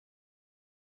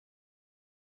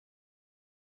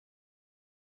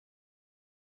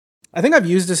I think I've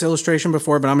used this illustration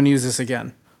before, but I'm going to use this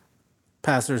again.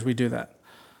 Pastors, we do that.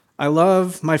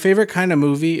 My favorite kind of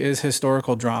movie is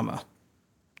historical drama.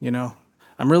 You know,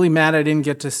 I'm really mad I didn't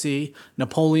get to see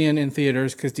Napoleon in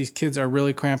theaters because these kids are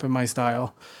really cramping my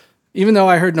style. Even though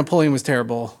I heard Napoleon was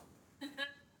terrible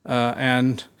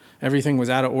and everything was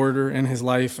out of order in his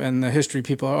life, and the history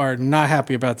people are not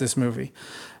happy about this movie.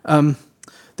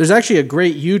 There's actually a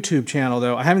great YouTube channel,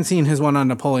 though. I haven't seen his one on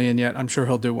Napoleon yet. I'm sure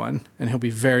he'll do one, and he'll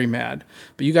be very mad.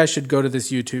 But you guys should go to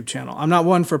this YouTube channel. I'm not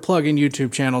one for plugging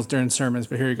YouTube channels during sermons,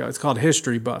 but here you go. It's called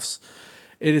History Buffs.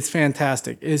 It is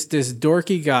fantastic. It's this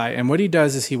dorky guy, and what he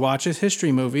does is he watches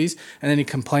history movies, and then he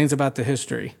complains about the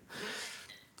history.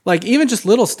 Like, even just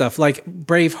little stuff, like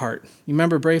Braveheart. You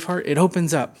remember Braveheart? It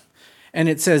opens up. And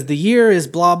it says, the year is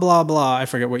blah, blah, blah. I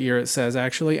forget what year it says,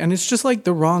 actually. And it's just like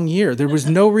the wrong year. There was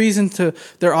no reason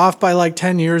they're off by like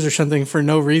 10 years or something for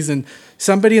no reason.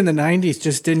 Somebody in the 90s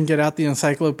just didn't get out the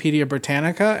Encyclopedia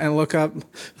Britannica and look up,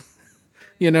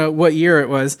 what year it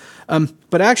was.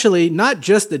 But actually, not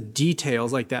just the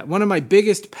details like that. One of my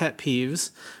biggest pet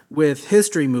peeves with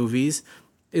history movies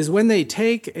is when they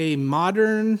take a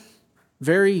modern,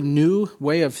 very new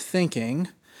way of thinking,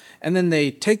 and then they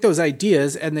take those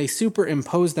ideas and they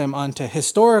superimpose them onto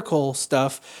historical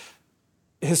stuff,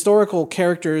 historical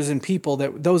characters and people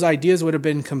that those ideas would have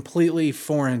been completely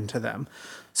foreign to them.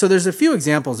 So there's a few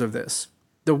examples of this.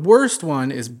 The worst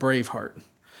one is Braveheart.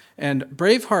 And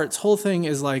Braveheart's whole thing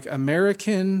is like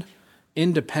American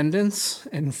independence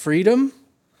and freedom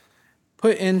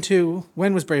put into,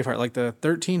 when was Braveheart? Like the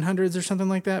 1300s or something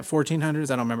like that?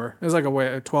 1400s? I don't remember. It was like a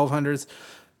 1200s.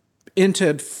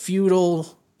 Into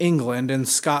feudal England and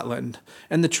Scotland.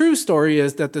 And the true story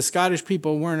is that the Scottish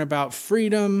people weren't about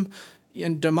freedom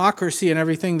and democracy and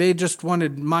everything. They just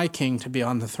wanted my king to be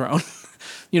on the throne.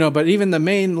 But even the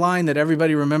main line that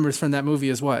everybody remembers from that movie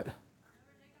is what?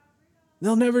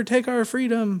 They'll never take our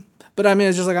freedom. But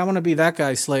it's just like, I want to be that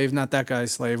guy's slave, not that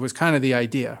guy's slave, was kind of the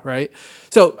idea, right?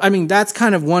 So, that's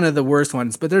kind of one of the worst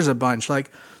ones, but there's a bunch. Like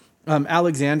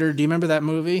Alexander, do you remember that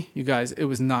movie? You guys, it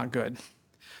was not good.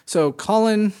 So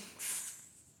Colin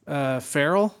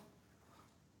Farrell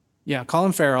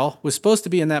was supposed to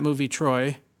be in that movie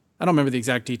Troy. I don't remember the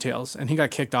exact details, and he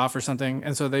got kicked off or something,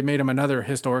 and so they made him another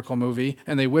historical movie,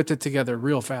 and they whipped it together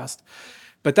real fast.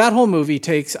 But that whole movie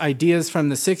takes ideas from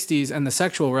the 60s and the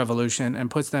sexual revolution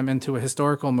and puts them into a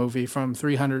historical movie from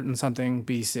 300 and something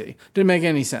BC. Didn't make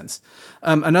any sense.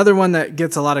 Another one that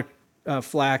gets a lot of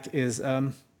flack is,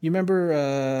 you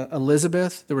remember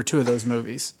Elizabeth? There were two of those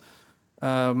movies.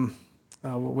 With,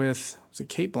 was it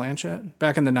Cate Blanchett?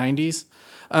 Back in the 90s.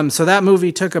 So that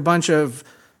movie took a bunch of,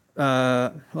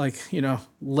 late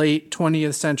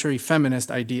 20th century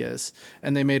feminist ideas,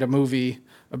 and they made a movie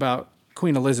about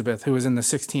Queen Elizabeth, who was in the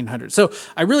 1600s. So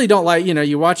I really don't like,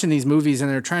 you're watching these movies and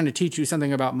they're trying to teach you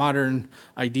something about modern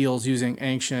ideals using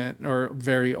ancient or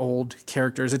very old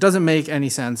characters. It doesn't make any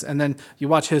sense. And then you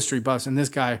watch History Buffs, and this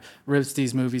guy rips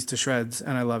these movies to shreds,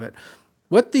 and I love it.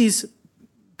 What these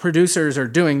producers are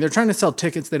doing, they're trying to sell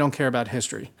tickets. They don't care about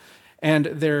history. And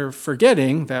they're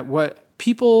forgetting that what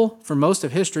people for most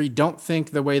of history don't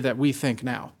think the way that we think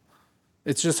now.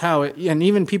 It's just how and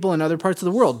even people in other parts of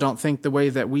the world don't think the way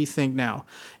that we think now.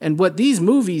 And what these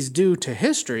movies do to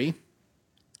history,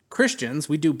 Christians,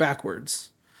 we do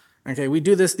backwards. Okay, we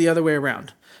do this the other way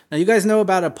around. Now, you guys know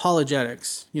about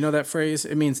apologetics. You know that phrase?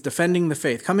 It means defending the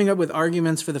faith, coming up with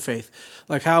arguments for the faith.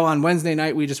 Like how on Wednesday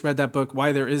night we just read that book,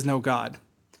 Why There Is No God.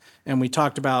 And we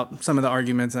talked about some of the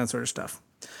arguments and that sort of stuff.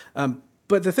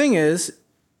 But the thing is,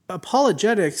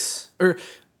 apologetics,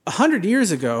 100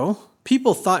 years ago,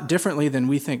 people thought differently than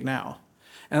we think now.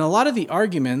 And a lot of the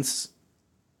arguments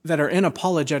that are in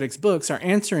apologetics books are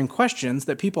answering questions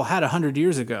that people had 100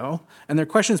 years ago, and they're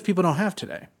questions people don't have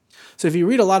today. So if you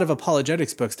read a lot of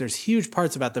apologetics books, there's huge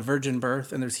parts about the virgin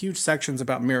birth, and there's huge sections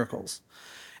about miracles.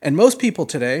 And most people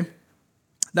today,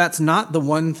 that's not the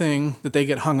one thing that they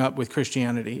get hung up with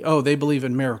Christianity. Oh, they believe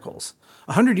in miracles.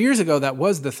 100 years ago, that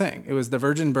was the thing. It was the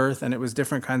virgin birth, and it was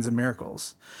different kinds of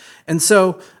miracles. And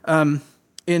so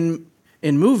in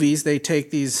movies, they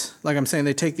take these, like I'm saying,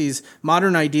 they take these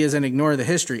modern ideas and ignore the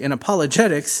history. In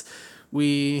apologetics,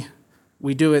 we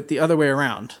do it the other way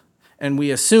around. And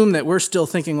we assume that we're still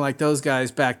thinking like those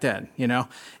guys back then,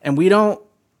 And we don't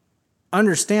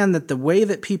understand that the way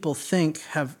that people think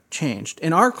have changed.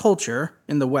 In our culture,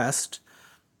 in the West,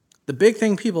 the big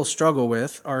thing people struggle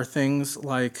with are things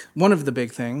like, one of the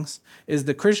big things is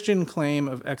the Christian claim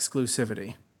of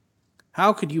exclusivity.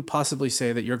 How could you possibly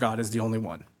say that your God is the only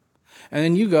one? And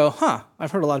then you go,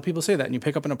 I've heard a lot of people say that. And you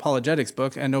pick up an apologetics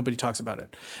book and nobody talks about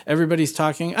it. Everybody's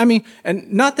talking.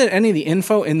 And not that any of the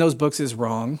info in those books is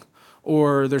wrong,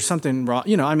 or there's something wrong.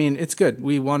 I mean, it's good.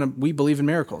 We believe in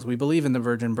miracles. We believe in the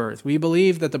virgin birth. We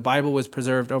believe that the Bible was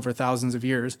preserved over thousands of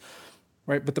years,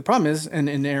 right? But the problem is, and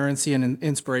inerrancy and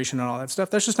inspiration and all that stuff,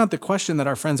 that's just not the question that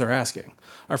our friends are asking.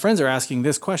 Our friends are asking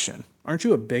this question. Aren't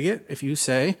you a bigot if you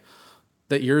say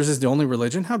that yours is the only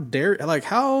religion?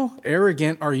 How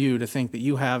arrogant are you to think that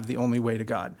you have the only way to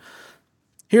God?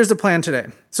 Here's the plan today.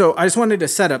 So I just wanted to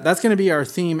set up. That's going to be our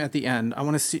theme at the end. I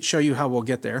want to show you how we'll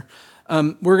get there.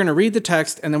 We're going to read the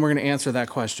text, and then we're going to answer that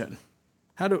question.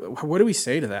 What do we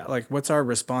say to that? What's our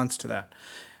response to that?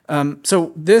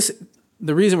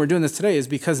 The reason we're doing this today is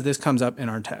because this comes up in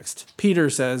our text. Peter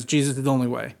says Jesus is the only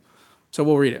way. So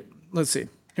we'll read it. Let's see.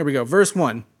 Here we go. Verse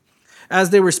 1.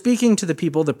 As they were speaking to the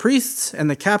people, the priests and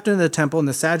the captain of the temple and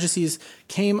the Sadducees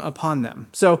came upon them.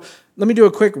 So let me do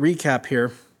a quick recap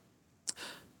here.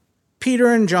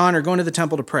 Peter and John are going to the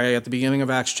temple to pray at the beginning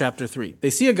of Acts chapter 3. They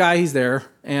see a guy, he's there,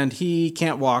 and he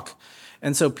can't walk.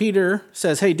 And so Peter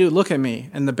says, hey, dude, look at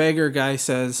me. And the beggar guy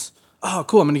says, oh,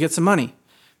 cool, I'm going to get some money.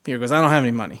 Peter goes, I don't have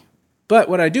any money. But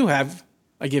what I do have,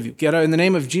 I give you. Get up in the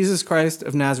name of Jesus Christ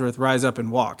of Nazareth, rise up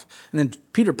and walk. And then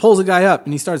Peter pulls a guy up,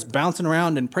 and he starts bouncing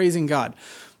around and praising God.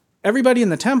 Everybody in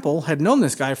the temple had known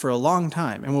this guy for a long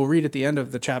time. And we'll read at the end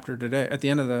of the chapter today, at the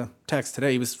end of the text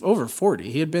today, he was over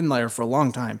 40. He had been there for a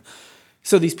long time.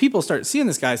 So these people start seeing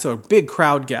this guy, so a big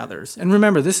crowd gathers. And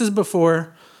remember, this is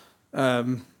before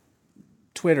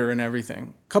Twitter and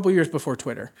everything, a couple years before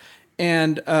Twitter.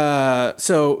 And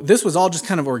so this was all just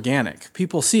kind of organic.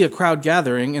 People see a crowd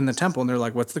gathering in the temple, and they're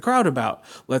like, what's the crowd about?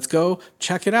 Let's go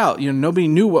check it out. Nobody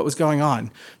knew what was going on.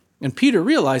 And Peter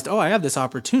realized, I have this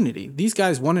opportunity. These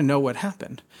guys want to know what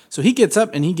happened. So he gets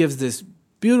up and he gives this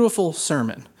beautiful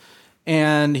sermon.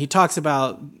 And he talks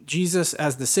about Jesus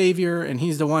as the Savior, and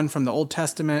he's the one from the Old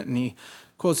Testament, and he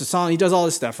quotes a song. He does all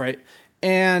this stuff, right?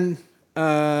 And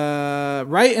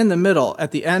right in the middle,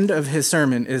 at the end of his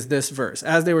sermon, is this verse,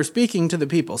 as they were speaking to the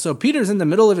people. So Peter's in the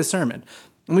middle of his sermon,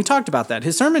 and we talked about that.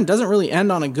 His sermon doesn't really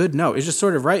end on a good note. It's just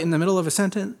sort of right in the middle of a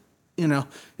sentence, it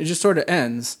just sort of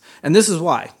ends. And this is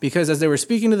why, because as they were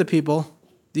speaking to the people,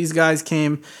 these guys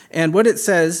came, and what it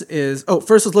says is,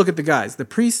 first let's look at the guys, the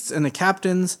priests and the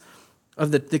captains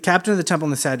of the captain of the temple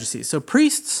and the Sadducees. So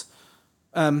priests,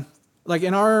 like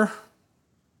in our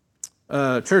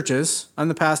churches, I'm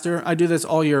the pastor, I do this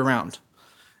all year round.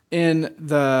 In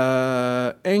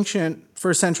the ancient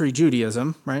first century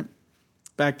Judaism, right,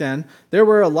 back then, there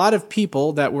were a lot of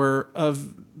people that were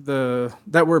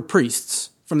priests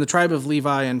from the tribe of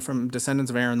Levi and from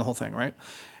descendants of Aaron, the whole thing, right?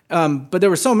 But there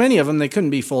were so many of them, they couldn't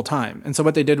be full-time. And so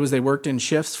what they did was they worked in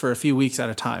shifts for a few weeks at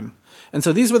a time. And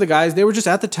so these were the guys, they were just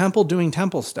at the temple doing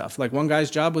temple stuff. Like one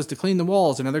guy's job was to clean the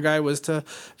walls, another guy was to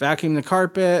vacuum the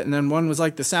carpet, and then one was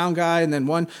like the sound guy, and then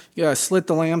one slit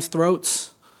the lamb's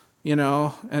throats, and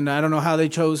I don't know how they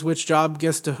chose which job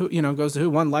goes to who.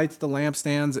 One lights the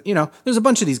lampstands, there's a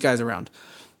bunch of these guys around.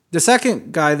 The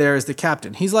second guy there is the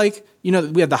captain. He's like, we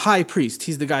have the high priest.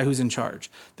 He's the guy who's in charge.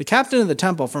 The captain of the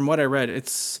temple, from what I read,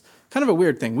 it's kind of a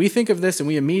weird thing. We think of this and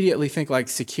we immediately think like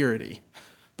security.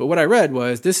 But what I read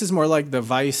was this is more like the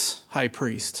vice high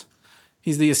priest.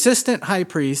 He's the assistant high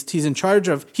priest. He's in charge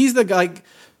of, he's the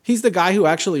guy who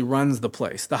actually runs the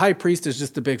place. The high priest is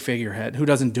just the big figurehead who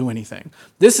doesn't do anything.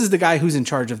 This is the guy who's in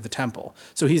charge of the temple.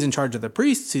 So he's in charge of the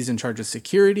priests, he's in charge of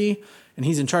security, and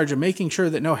he's in charge of making sure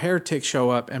that no heretics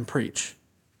show up and preach.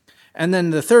 And then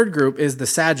the third group is the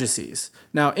Sadducees.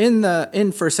 Now,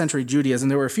 in first century Judaism,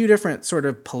 there were a few different sort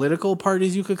of political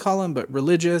parties, you could call them, but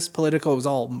religious, political, was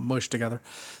all mushed together.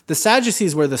 The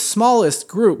Sadducees were the smallest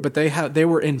group, but they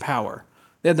were in power.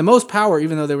 They had the most power,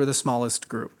 even though they were the smallest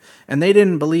group. And they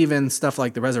didn't believe in stuff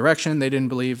like the resurrection. They didn't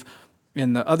believe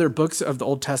in the other books of the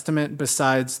Old Testament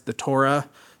besides the Torah.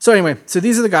 So anyway, so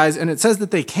these are the guys, and it says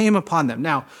that they came upon them.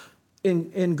 Now,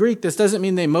 in Greek, this doesn't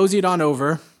mean they moseyed on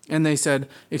over and they said,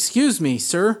 "Excuse me,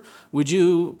 sir, would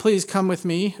you please come with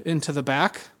me into the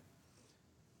back?"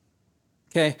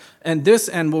 Okay, and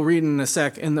we'll read in a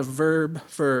sec, in the verb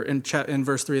in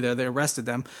verse 3 there, they arrested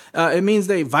them. It means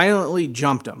they violently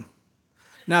jumped them.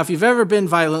 Now, if you've ever been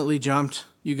violently jumped,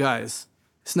 you guys,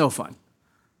 it's no fun.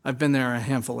 I've been there a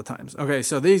handful of times. Okay,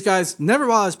 so these guys, never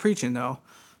while I was preaching though,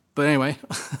 but anyway,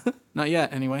 not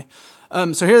yet anyway.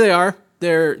 So here they are.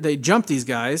 They jumped these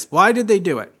guys. Why did they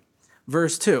do it?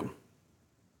 Verse 2.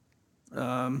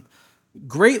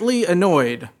 Greatly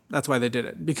annoyed. That's why they did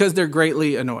it, because they're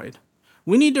greatly annoyed.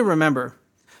 We need to remember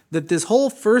that this whole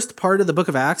first part of the book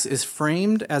of Acts is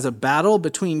framed as a battle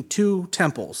between two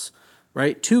temples,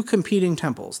 right? Two competing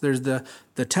temples. There's the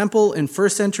temple in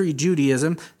first century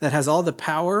Judaism that has all the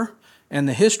power and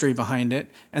the history behind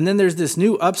it. And then there's this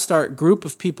new upstart group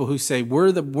of people who say,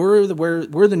 we're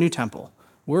the new temple.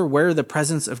 We're where the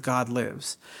presence of God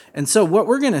lives. And so what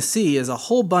we're going to see is a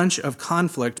whole bunch of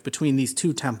conflict between these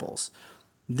two temples.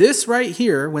 This right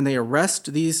here, when they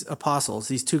arrest these apostles,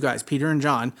 these two guys, Peter and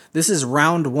John, this is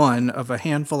round one of a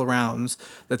handful of rounds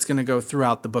that's going to go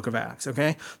throughout the book of Acts,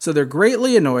 okay? So they're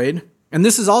greatly annoyed. And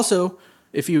this is also,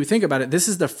 if you think about it, this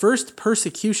is the first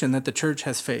persecution that the church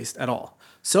has faced at all.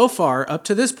 So far, up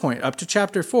to this point, up to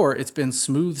chapter 4, it's been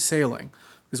smooth sailing.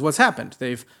 Because what's happened?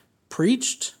 They've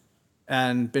preached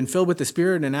and been filled with the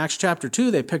Spirit. In Acts chapter 2,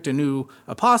 they picked a new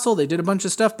apostle. They did a bunch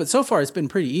of stuff, but so far it's been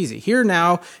pretty easy. Here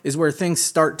now is where things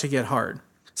start to get hard.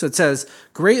 So it says,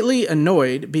 greatly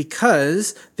annoyed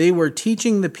because they were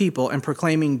teaching the people and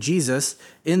proclaiming Jesus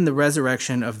in the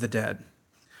resurrection of the dead.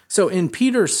 So in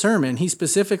Peter's sermon, he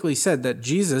specifically said that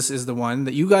Jesus is the one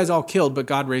that you guys all killed, but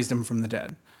God raised him from the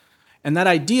dead. And that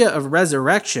idea of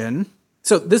resurrection,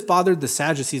 so this bothered the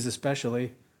Sadducees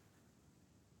especially.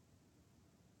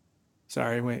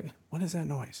 Sorry, wait. What is that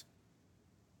noise?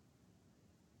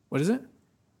 What is it?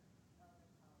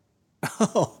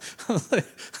 Oh,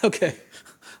 okay.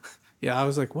 Yeah, I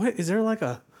was like, what? Is there like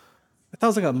a... I thought it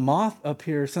was like a moth up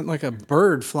here, something like a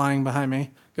bird flying behind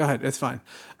me. Go ahead, it's fine.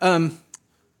 I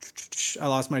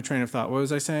lost my train of thought. What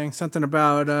was I saying? Something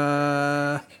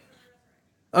about...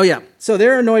 Oh, yeah. So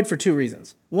they're annoyed for two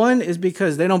reasons. One is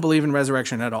because they don't believe in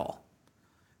resurrection at all.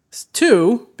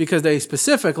 Two, because they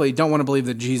specifically don't want to believe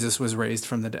that Jesus was raised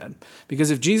from the dead. Because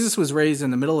if Jesus was raised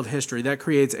in the middle of history, that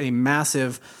creates a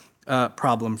massive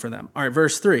problem for them. All right,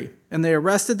 verse 3. And they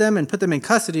arrested them and put them in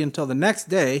custody until the next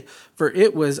day, for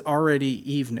it was already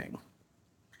evening.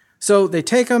 So they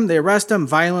take them, they arrest them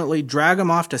violently, drag them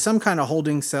off to some kind of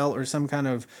holding cell or some kind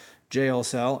of jail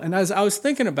cell. And as I was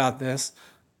thinking about this,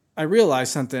 I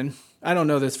realized something. I don't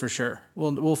know this for sure.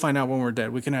 We'll find out when we're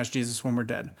dead. We can ask Jesus when we're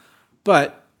dead.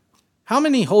 But how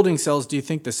many holding cells do you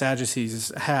think the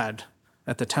Sadducees had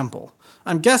at the temple?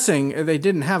 I'm guessing they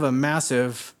didn't have a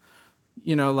massive,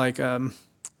 like a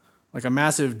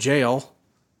massive jail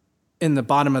in the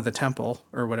bottom of the temple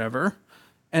or whatever.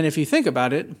 And if you think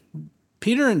about it,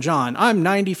 Peter and John, I'm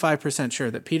 95%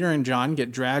 sure that Peter and John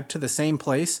get dragged to the same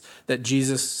place that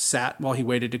Jesus sat while he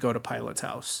waited to go to Pilate's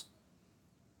house.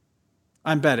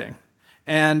 I'm betting.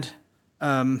 And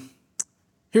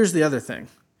here's the other thing.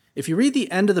 If you read the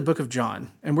end of the book of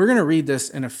John, and we're going to read this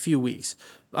in a few weeks,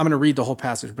 I'm going to read the whole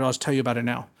passage, but I'll just tell you about it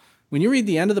now. When you read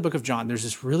the end of the book of John, there's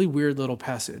this really weird little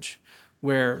passage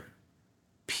where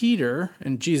Peter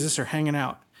and Jesus are hanging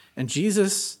out. And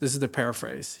Jesus, this is the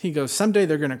paraphrase, he goes, someday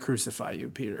they're going to crucify you,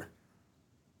 Peter.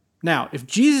 Now, if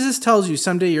Jesus tells you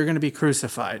someday you're going to be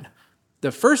crucified,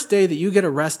 the first day that you get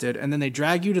arrested and then they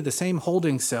drag you to the same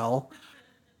holding cell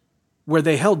where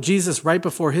they held Jesus right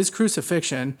before his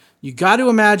crucifixion, you got to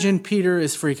imagine Peter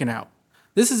is freaking out.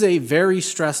 This is a very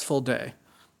stressful day,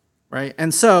 right?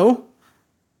 And so,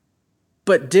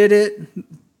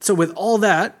 so with all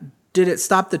that, did it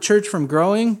stop the church from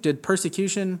growing? Did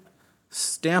persecution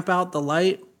stamp out the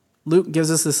light? Luke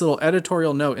gives us this little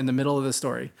editorial note in the middle of the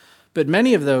story. But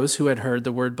many of those who had heard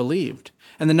the word believed,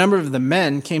 and the number of the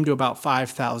men came to about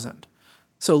 5,000.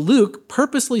 So Luke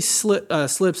purposely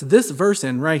slips this verse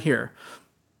in right here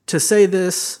to say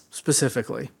this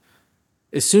specifically.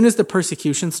 As soon as the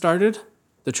persecution started,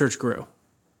 the church grew.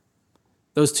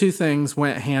 Those two things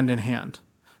went hand in hand.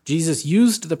 Jesus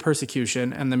used the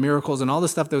persecution and the miracles and all the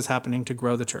stuff that was happening to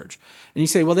grow the church. And you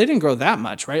say, well, they didn't grow that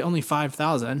much, right? Only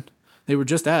 5,000. They were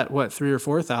just at, 3,000 or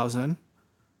 4,000?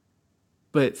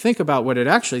 But think about what it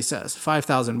actually says.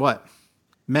 5,000 what?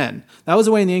 Men. That was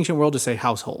a way in the ancient world to say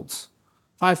households.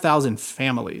 5,000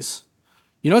 families.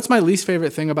 You know what's my least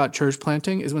favorite thing about church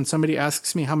planting is when somebody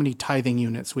asks me how many tithing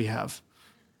units we have.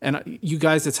 And you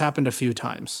guys, it's happened a few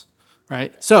times,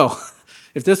 right? So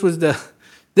if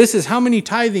this is how many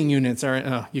tithing units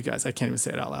are, you guys, I can't even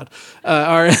say it out loud,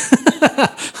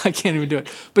 I can't even do it.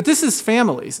 But this is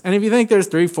families. And if you think there's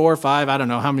 3, 4, 5, I don't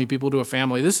know how many people do a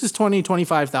family, this is 20,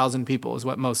 25,000 people is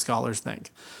what most scholars think.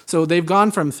 So they've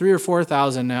gone from 3,000 or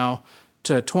 4,000 now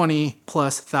to 20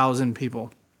 plus thousand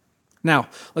people. Now,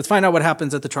 let's find out what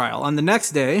happens at the trial. On the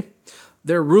next day,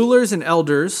 their rulers and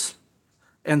elders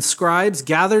and scribes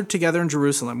gathered together in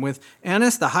Jerusalem with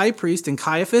Annas the high priest and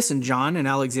Caiaphas and John and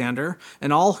Alexander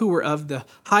and all who were of the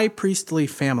high priestly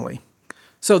family.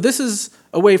 So this is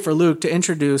a way for Luke to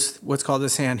introduce what's called the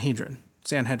Sanhedrin.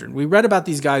 We read about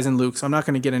these guys in Luke, so I'm not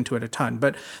going to get into it a ton.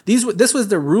 But this was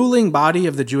the ruling body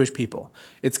of the Jewish people.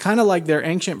 It's kind of like their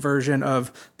ancient version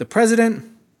of the president,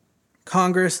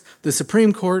 Congress, the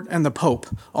Supreme Court, and the Pope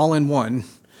all in one.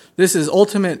 This is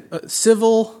ultimate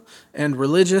civil and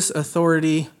religious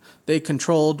authority. They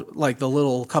controlled like the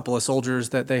little couple of soldiers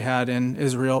that they had in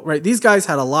Israel, right? These guys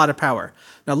had a lot of power.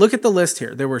 Now look at the list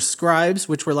here. There were scribes,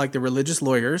 which were like the religious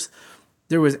lawyers.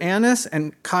 There was Annas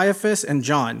and Caiaphas and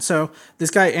John. So this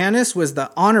guy Annas was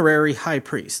the honorary high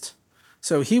priest.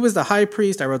 So he was the high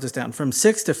priest, I wrote this down, from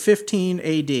 6 to 15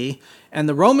 AD. And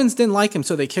the Romans didn't like him,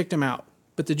 so they kicked him out.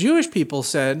 But the Jewish people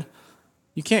said,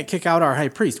 you can't kick out our high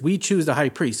priest. We choose the high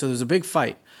priest. So there's a big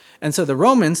fight. And so the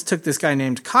Romans took this guy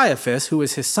named Caiaphas, who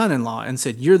was his son-in-law, and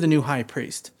said, you're the new high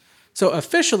priest. So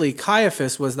officially,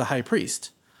 Caiaphas was the high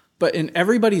priest. But in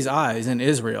everybody's eyes in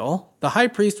Israel, the high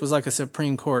priest was like a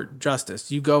Supreme Court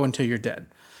justice. You go until you're dead,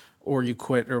 or you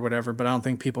quit or whatever, but I don't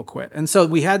think people quit. And so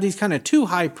we had these kind of two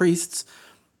high priests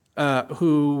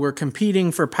who were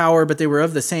competing for power, but they were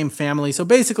of the same family. So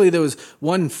basically there was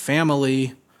one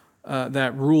family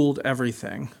that ruled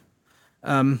everything.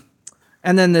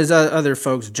 And then there's other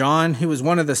folks. John, who was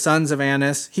one of the sons of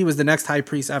Annas. He was the next high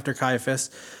priest after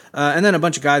Caiaphas. And then a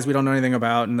bunch of guys we don't know anything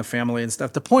about in the family and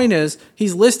stuff. The point is,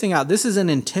 he's listing out, this is an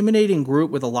intimidating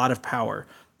group with a lot of power.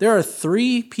 There are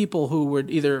 3 people who would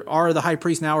either are the high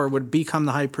priest now or would become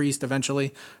the high priest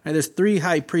eventually. Right, there's 3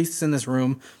 high priests in this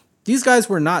room. These guys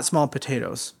were not small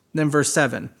potatoes. Then verse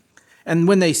 7. And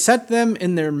when they set them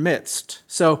in their midst.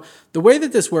 So the way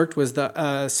that this worked was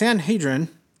the Sanhedrin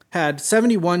had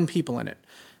 71 people in it.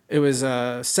 It was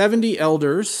 70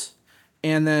 elders,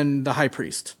 and then the high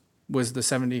priest was the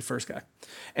 71st guy.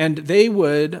 And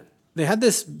they had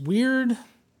this weird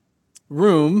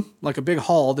room, like a big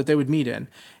hall that they would meet in,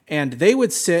 and they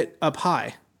would sit up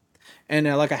high in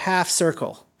like a half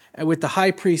circle with the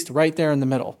high priest right there in the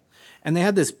middle. And they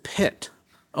had this pit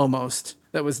almost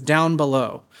that was down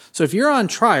below. So if you're on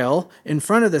trial in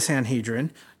front of the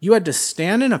Sanhedrin, you had to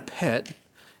stand in a pit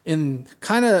in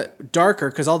kind of darker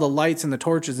because all the lights and the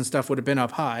torches and stuff would have been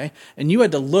up high, and you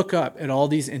had to look up at all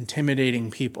these intimidating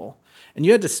people. And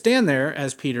you had to stand there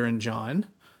as Peter and John,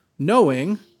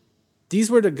 knowing these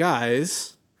were the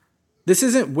guys. This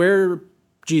isn't where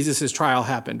Jesus' trial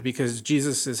happened, because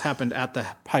Jesus' happened at the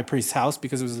high priest's house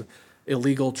because it was an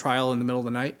illegal trial in the middle of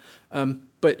the night.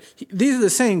 But these are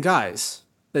the same guys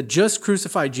that just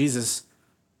crucified Jesus,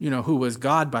 who was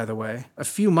God, by the way, a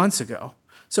few months ago.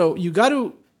 So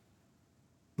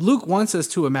Luke wants us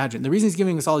to imagine. The reason he's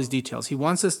giving us all these details, he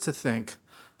wants us to think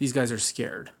these guys are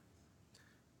scared.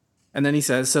 And then he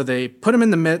says, so they put him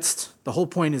in the midst. The whole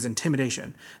point is intimidation.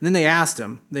 And then they asked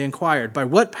him, they inquired, by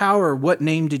what power or what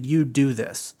name did you do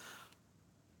this?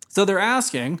 So they're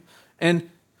asking, and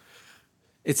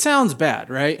it sounds bad,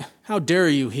 right? How dare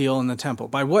you heal in the temple?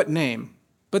 By what name?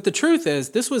 But the truth is,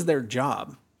 this was their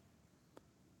job,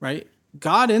 right?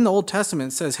 God in the Old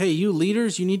Testament says, hey, you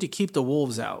leaders, you need to keep the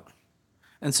wolves out.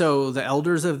 And so the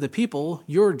elders of the people,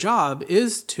 your job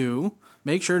is to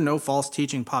make sure no false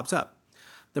teaching pops up.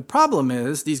 The problem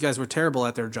is these guys were terrible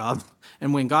at their job,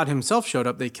 and when God himself showed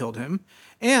up, they killed him.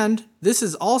 And this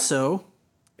is also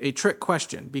a trick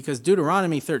question, because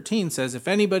Deuteronomy 13 says if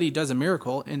anybody does a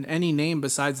miracle in any name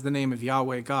besides the name of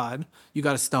Yahweh God, you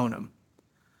got to stone him.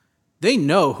 They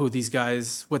know who these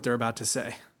guys, what they're about to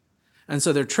say. And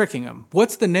so they're tricking them.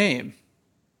 What's the name?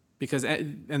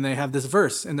 And they have this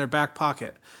verse in their back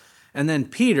pocket. And then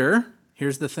Peter,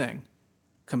 here's the thing,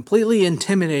 completely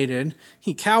intimidated,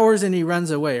 he cowers and he runs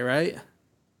away, right?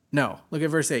 No, look at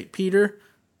verse 8. Peter,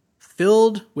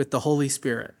 filled with the Holy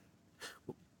Spirit.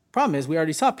 Problem is, we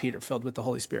already saw Peter filled with the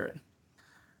Holy Spirit.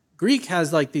 Greek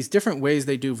has like these different ways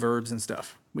they do verbs and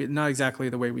stuff. Not exactly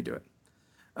the way we do it.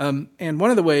 And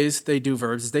one of the ways they do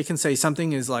verbs is they can say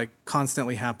something is like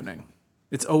constantly happening.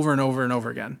 It's over and over and over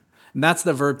again. And that's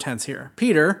the verb tense here.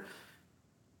 Peter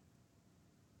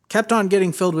kept on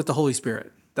getting filled with the Holy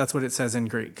Spirit. That's what it says in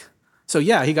Greek. So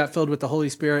yeah, he got filled with the Holy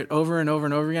Spirit over and over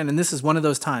and over again. And this is one of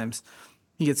those times.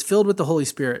 He gets filled with the Holy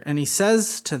Spirit. And he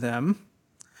says to them,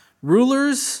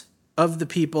 rulers of the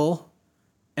people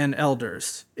and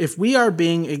elders, if we are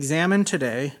being examined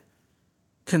today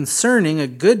concerning a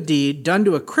good deed done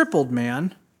to a crippled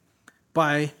man,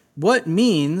 by what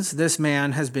means this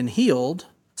man has been healed.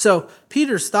 So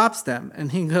Peter stops them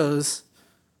and he goes,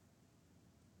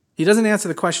 he doesn't answer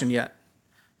the question yet.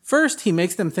 First, he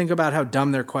makes them think about how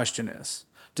dumb their question is.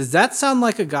 Does that sound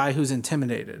like a guy who's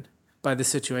intimidated by the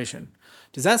situation?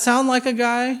 Does that sound like a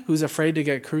guy who's afraid to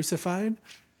get crucified?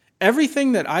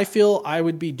 Everything that I feel I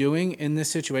would be doing in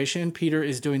this situation, Peter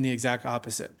is doing the exact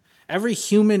opposite. Every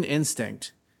human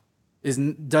instinct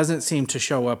doesn't seem to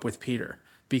show up with Peter.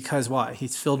 Because why?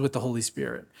 He's filled with the Holy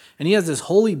Spirit. And he has this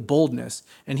holy boldness.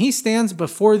 And he stands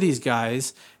before these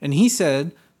guys and he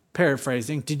said,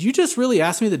 paraphrasing, did you just really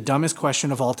ask me the dumbest question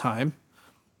of all time?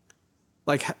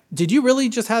 Like, did you really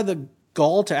just have the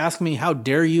gall to ask me, how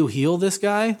dare you heal this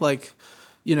guy? Like,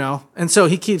 and so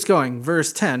he keeps going.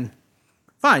 Verse 10,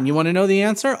 fine, you want to know the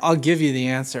answer? I'll give you the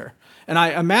answer. And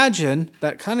I imagine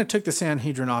that kind of took the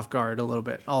Sanhedrin off guard a little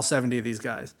bit, all 70 of these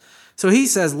guys. So he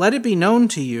says, let it be known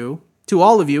to you, to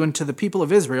all of you and to the people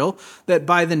of Israel, that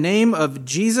by the name of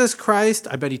Jesus Christ,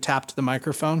 I bet he tapped the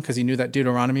microphone because he knew that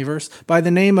Deuteronomy verse, by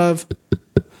the name of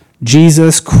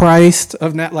Jesus Christ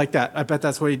of like that. I bet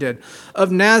that's what he did.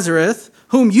 Of Nazareth,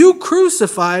 whom you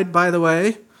crucified, by the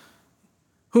way,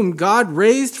 whom God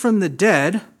raised from the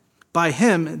dead, by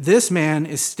him this man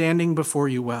is standing before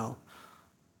you well.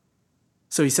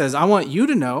 So he says, I want you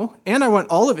to know, and I want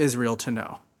all of Israel to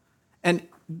know, and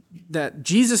that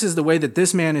Jesus is the way that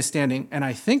this man is standing, and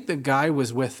I think the guy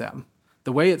was with them.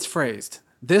 The way it's phrased,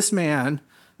 this man,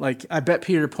 like I bet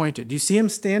Peter pointed. Do you see him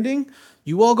standing?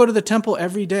 You all go to the temple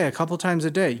every day, a couple times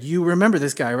a day. You remember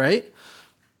this guy, right?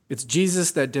 It's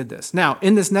Jesus that did this. Now,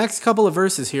 in this next couple of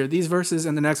verses here, these verses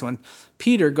and the next one,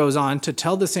 Peter goes on to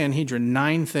tell the Sanhedrin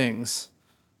 9 things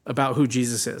about who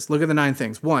Jesus is. Look at the 9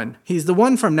 things. 1, he's the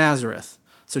one from Nazareth.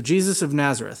 So Jesus of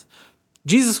Nazareth.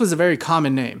 Jesus was a very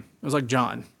common name. It was like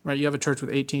John, right? You have a church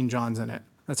with 18 Johns in it.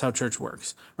 That's how church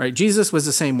works, right? Jesus was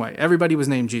the same way. Everybody was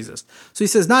named Jesus. So he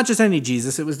says, not just any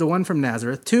Jesus, it was the one from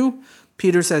Nazareth. 2,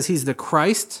 Peter says he's the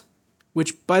Christ,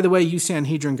 which, by the way, you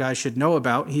Sanhedrin guys should know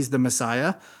about. He's the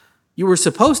Messiah. You were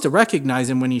supposed to recognize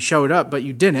him when he showed up, but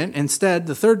you didn't. Instead,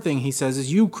 the third thing he says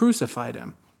is you crucified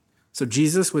him. So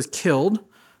Jesus was killed.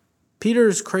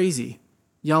 Peter's crazy,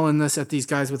 yelling this at these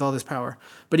guys with all this power.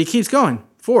 But he keeps going.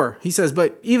 4, he says,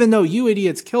 but even though you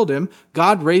idiots killed him,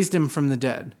 God raised him from the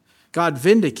dead. God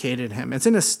vindicated him. It's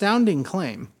an astounding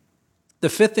claim. The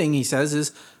 5th thing he says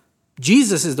is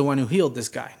Jesus is the one who healed this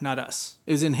guy, not us.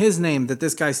 It was in his name that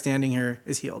this guy standing here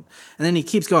is healed. And then he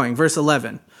keeps going. Verse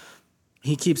 11,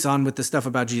 he keeps on with the stuff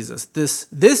about Jesus. This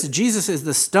Jesus is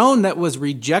the stone that was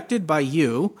rejected by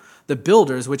you, the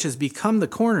builders, which has become the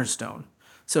cornerstone.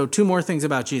 So 2 more things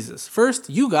about Jesus. First,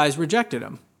 you guys rejected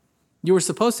him. You were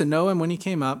supposed to know him when he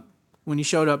came up, when he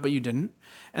showed up, but you didn't.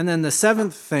 And then the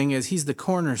 7th thing is he's the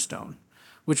cornerstone,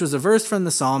 which was a verse from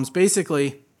the Psalms,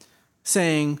 basically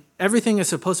saying everything is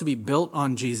supposed to be built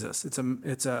on Jesus. It's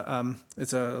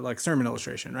a like sermon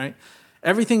illustration, right?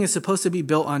 Everything is supposed to be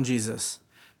built on Jesus,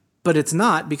 but it's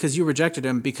not because you rejected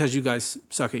him because you guys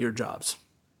suck at your jobs,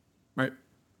 right?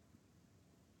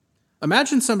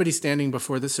 Imagine somebody standing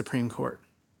before the Supreme Court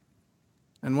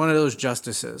and one of those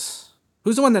justices.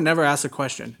 Who's the one that never asks a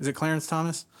question? Is it Clarence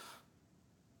Thomas?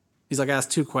 He's like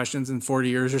asked 2 questions in 40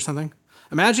 years or something.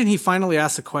 Imagine he finally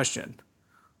asks a question.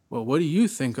 Well, what do you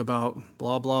think about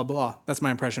blah, blah, blah? That's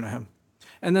my impression of him.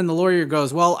 And then the lawyer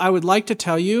goes, well, I would like to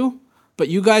tell you, but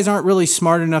you guys aren't really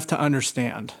smart enough to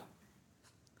understand.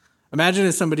 Imagine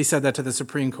if somebody said that to the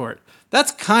Supreme Court.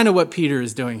 That's kind of what Peter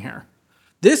is doing here.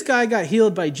 This guy got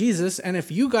healed by Jesus, and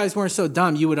if you guys weren't so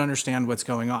dumb, you would understand what's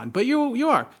going on. But you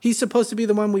are. He's supposed to be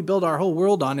the one we build our whole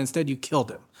world on. Instead, you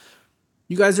killed him.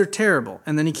 You guys are terrible.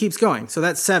 And then he keeps going. So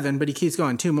that's 7, but he keeps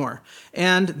going. 2 more.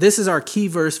 And this is our key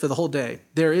verse for the whole day.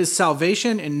 There is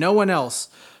salvation in no one else,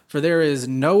 for there is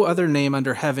no other name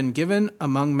under heaven given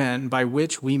among men by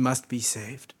which we must be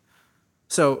saved.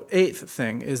 So 8th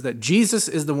thing is that Jesus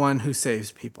is the one who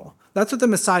saves people. That's what the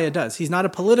Messiah does. He's not a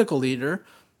political leader,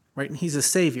 right? He's a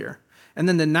savior. And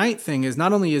then the 9th thing is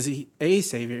not only is he a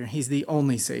savior, he's the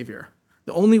only savior,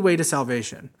 the only way to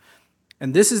salvation.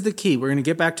 And this is the key. We're going to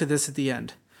get back to this at the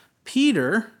end.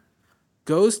 Peter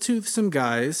goes to some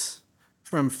guys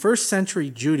from 1st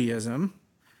century Judaism,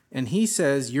 and he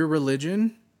says, your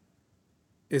religion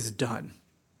is done.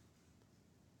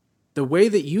 The way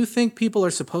that you think people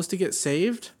are supposed to get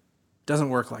saved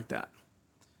doesn't work like that.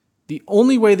 The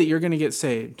only way that you're going to get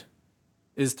saved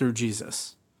is through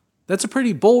Jesus. That's a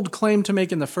pretty bold claim to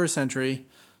make in the 1st century.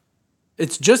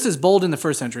 It's just as bold in the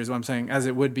 1st century, is what I'm saying, as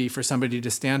it would be for somebody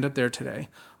to stand up there today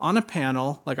on a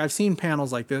panel. Like I've seen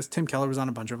panels like this. Tim Keller was on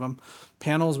a bunch of them.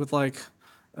 Panels with like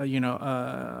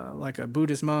a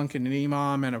Buddhist monk and an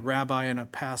imam and a rabbi and a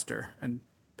pastor. And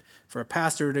for a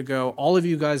pastor to go, all of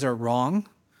you guys are wrong,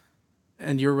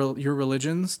 and your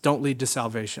religions don't lead to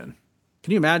salvation.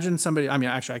 Can you imagine somebody? I mean,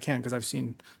 actually, I can because I've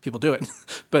seen people do it.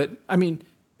 But I mean,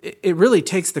 it really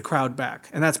takes the crowd back.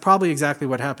 And that's probably exactly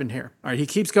what happened here. All right, he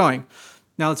keeps going.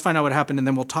 Now let's find out what happened, and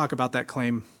then we'll talk about that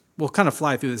claim. We'll kind of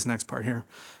fly through this next part here.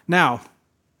 Now,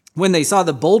 when they saw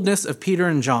the boldness of Peter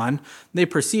and John, they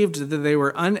perceived that they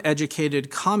were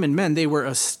uneducated common men. They were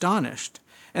astonished,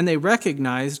 and they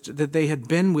recognized that they had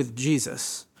been with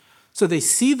Jesus. So they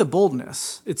see the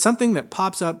boldness. It's something that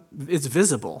pops up. It's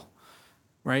visible.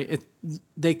 right?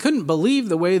 They couldn't believe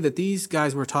the way that these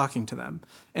guys were talking to them.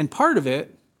 And part of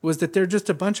it was that they're just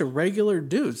a bunch of regular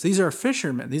dudes. These are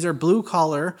fishermen. These are blue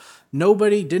collar,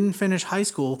 nobody didn't finish high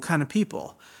school kind of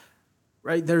people,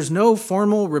 right? There's no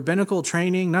formal rabbinical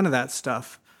training, none of that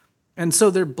stuff. And so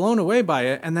they're blown away by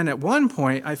it. And then at one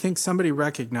point, I think somebody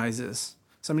recognizes,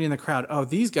 somebody in the crowd, oh,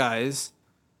 these guys,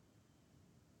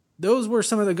 those were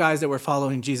some of the guys that were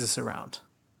following Jesus around.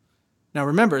 Now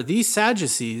remember, these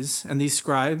Sadducees and these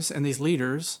scribes and these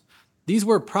leaders, these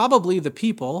were probably the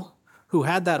people who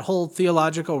had that whole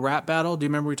theological rap battle. Do you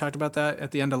remember we talked about that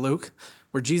at the end of Luke?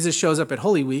 Where Jesus shows up at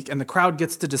Holy Week and the crowd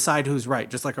gets to decide who's right,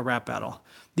 just like a rap battle.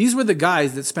 These were the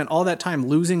guys that spent all that time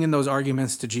losing in those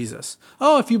arguments to Jesus.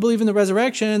 Oh, if you believe in the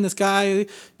resurrection, this guy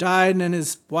died and then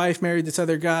his wife married this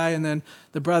other guy and then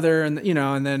the brother and,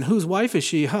 and then whose wife is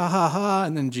she? Ha, ha, ha.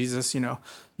 And then Jesus, you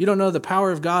don't know the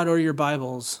power of God or your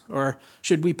Bibles, or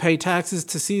should we pay taxes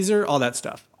to Caesar? All that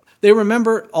stuff. They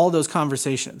remember all those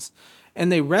conversations and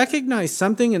they recognize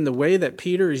something in the way that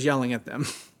Peter is yelling at them.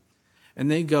 And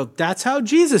they go, that's how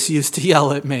Jesus used to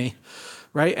yell at me,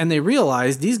 right? And they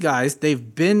realize these guys,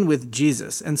 they've been with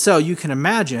Jesus. And so you can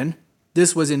imagine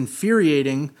this was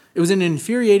infuriating. It was an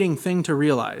infuriating thing to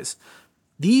realize.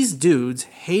 These dudes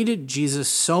hated Jesus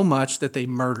so much that they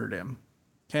murdered him,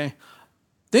 okay?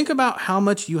 Think about how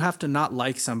much you have to not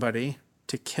like somebody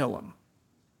to kill him.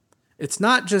 It's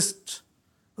not just,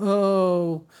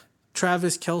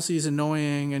 Travis Kelce's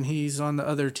annoying and he's on the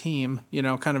other team,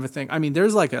 kind of a thing. I mean,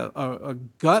 there's like a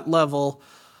gut level,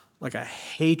 like a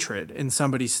hatred in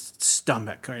somebody's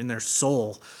stomach or in their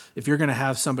soul if you're going to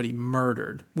have somebody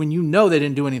murdered when you know they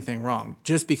didn't do anything wrong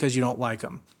just because you don't like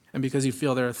them and because you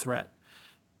feel they're a threat.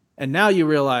 And now you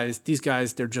realize these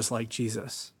guys, they're just like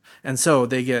Jesus. And so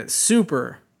they get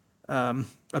super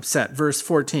upset. Verse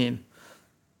 14.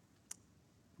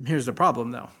 Here's the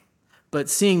problem, though. But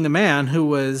seeing the man who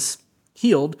was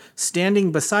healed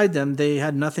standing beside them, they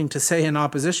had nothing to say in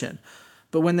opposition.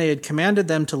 But when they had commanded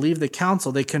them to leave the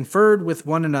council, they conferred with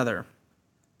one another,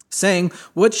 saying,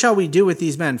 what shall we do with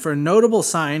these men? For a notable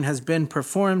sign has been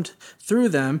performed through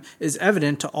them, is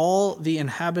evident to all the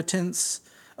inhabitants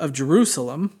of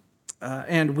Jerusalem,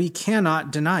 and we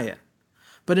cannot deny it.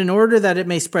 But in order that it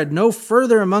may spread no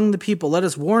further among the people, let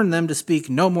us warn them to speak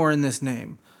no more in this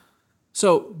name.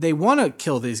 So they want to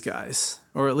kill these guys,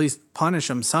 or at least punish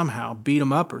them somehow, beat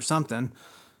them up or something,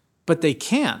 but they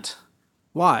can't.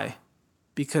 Why?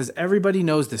 Because everybody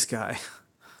knows this guy,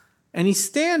 and he's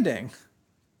standing.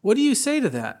 What do you say to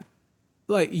that?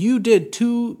 Like, you did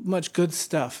too much good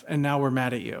stuff, and now we're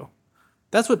mad at you.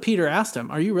 That's what Peter asked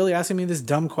him. Are you really asking me this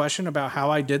dumb question about how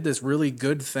I did this really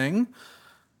good thing?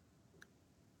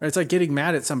 It's like getting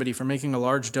mad at somebody for making a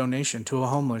large donation to a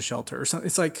homeless shelter or something.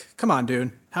 It's like, come on,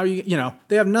 dude. How are you,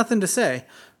 they have nothing to say.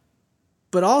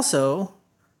 But also,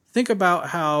 think about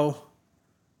how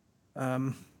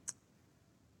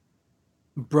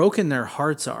broken their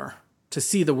hearts are to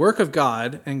see the work of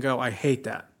God and go, I hate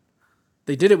that.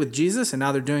 They did it with Jesus, and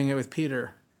now they're doing it with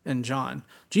Peter and John.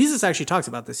 Jesus actually talks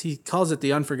about this. He calls it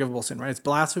the unforgivable sin, right? It's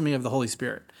blasphemy of the Holy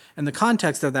Spirit. And the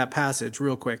context of that passage,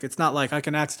 real quick, it's not like I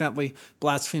can accidentally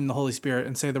blaspheme the Holy Spirit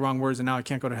and say the wrong words and now I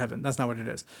can't go to heaven. That's not what it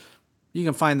is. You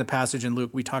can find the passage in Luke.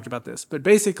 We talked about this. But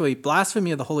basically, blasphemy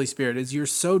of the Holy Spirit is you're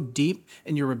so deep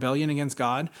in your rebellion against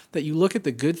God that you look at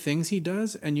the good things he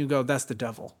does and you go, that's the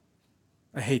devil.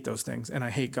 I hate those things and I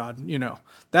hate God.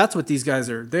 That's what these guys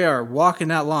are. They are walking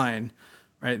that line,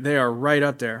 right? They are right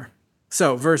up there.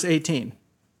 So, verse 18.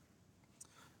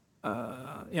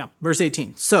 Verse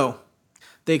 18. So,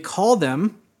 they called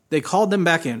them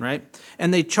back in, right?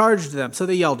 And they charged them, so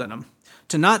they yelled at them,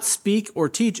 to not speak or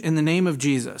teach in the name of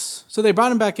Jesus. So they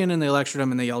brought him back in and they lectured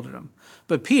him and they yelled at him.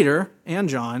 But Peter and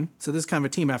John, so this is kind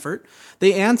of a team effort,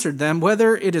 they answered them,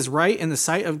 whether it is right in the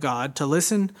sight of God to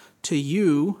listen to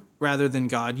you rather than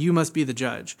God, you must be the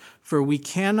judge. For we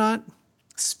cannot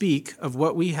speak of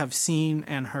what we have seen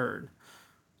and heard.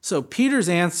 So Peter's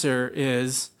answer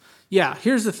is,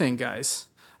 here's the thing, guys.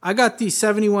 I got these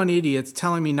 71 idiots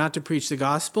telling me not to preach the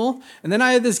gospel, and then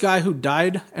I had this guy who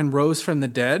died and rose from the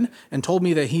dead and told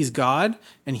me that he's God,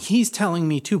 and he's telling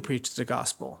me to preach the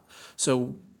gospel.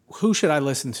 So who should I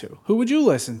listen to? Who would you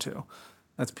listen to?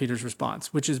 That's Peter's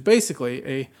response, which is basically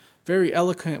a very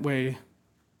eloquent way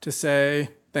to say,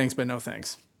 thanks, but no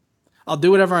thanks. I'll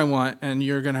do whatever I want, and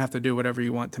you're going to have to do whatever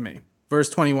you want to me. Verse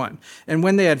 21, and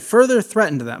when they had further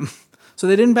threatened them, so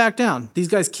they didn't back down. These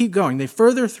guys keep going. They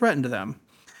further threatened them,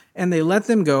 and they let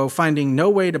them go, finding no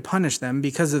way to punish them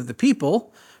because of the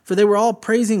people, for they were all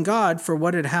praising God for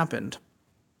what had happened.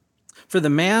 For the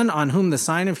man on whom the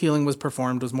sign of healing was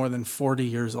performed was more than 40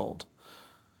 years old.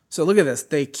 So look at this.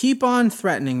 They keep on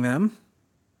threatening them,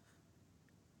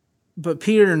 but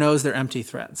Peter knows they're empty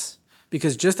threats.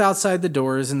 Because just outside the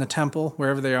doors in the temple,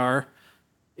 wherever they are,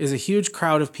 is a huge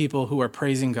crowd of people who are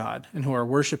praising God and who are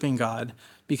worshiping God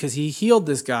because he healed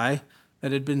this guy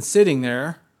that had been sitting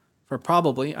there for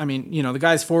probably, the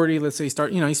guy's 40, let's say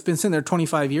he's been sitting there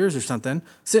 25 years or something,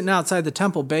 sitting outside the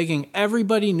temple begging.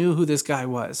 Everybody knew who this guy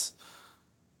was.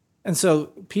 And so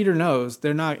Peter knows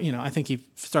they're not, I think he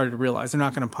started to realize they're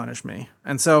not going to punish me.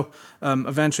 And so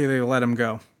eventually they let him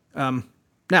go.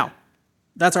 Now,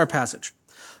 that's our passage.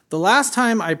 The last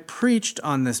time I preached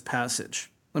on this passage,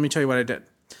 let me tell you what I did.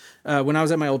 When I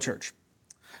was at my old church,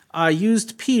 I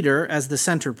used Peter as the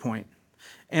center point.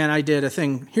 And I did a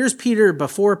thing. Here's Peter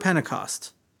before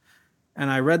Pentecost. And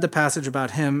I read the passage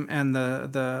about him and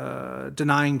the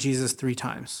denying Jesus 3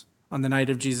 times on the night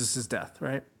of Jesus' death,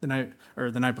 right? The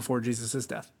night before Jesus'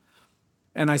 death.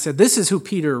 And I said, this is who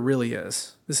Peter really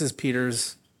is. This is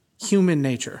Peter's human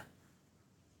nature.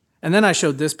 And then I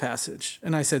showed this passage.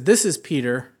 And I said, this is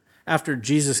Peter after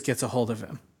Jesus gets a hold of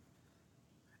him.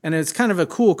 And it's kind of a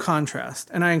cool contrast.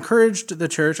 And I encouraged the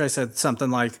church, I said something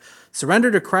like,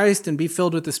 surrender to Christ and be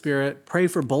filled with the Spirit. Pray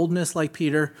for boldness like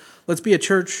Peter. Let's be a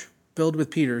church filled with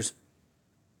Peters.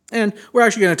 And we're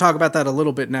actually going to talk about that a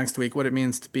little bit next week, what it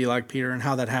means to be like Peter and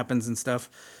how that happens and stuff.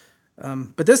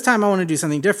 But this time I want to do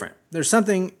something different. There's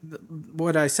something,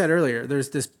 what I said earlier,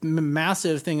 there's this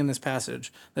massive thing in this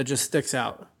passage that just sticks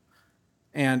out.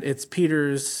 And it's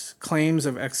Peter's claims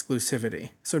of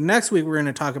exclusivity. So next week, we're going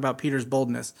to talk about Peter's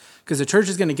boldness, because the church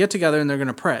is going to get together and they're going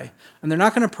to pray. And they're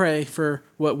not going to pray for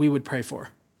what we would pray for.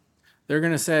 They're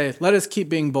going to say, let us keep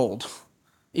being bold,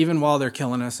 even while they're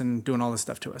killing us and doing all this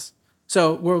stuff to us.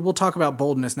 So we'll talk about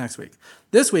boldness next week.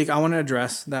 This week, I want to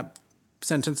address that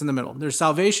sentence in the middle. There's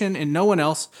salvation in no one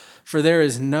else, for there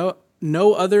is no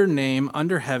other name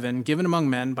under heaven given among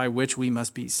men by which we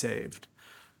must be saved.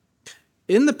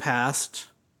 In the past,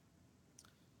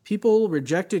 people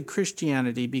rejected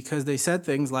Christianity because they said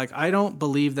things like, I don't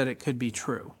believe that it could be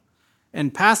true.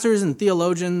 And pastors and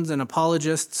theologians and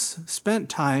apologists spent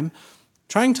time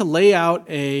trying to lay out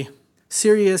a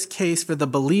serious case for the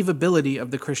believability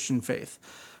of the Christian faith.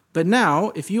 But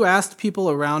now, if you asked people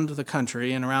around the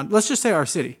country and around, let's just say our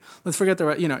city, let's forget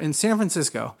in San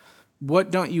Francisco,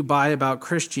 what don't you buy about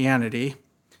Christianity?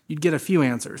 You'd get a few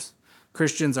answers.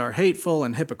 Christians are hateful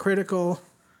and hypocritical.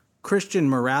 Christian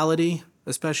morality,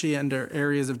 especially under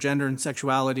areas of gender and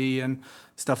sexuality and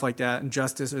stuff like that, and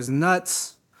justice, is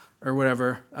nuts or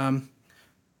whatever.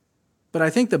 But I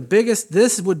think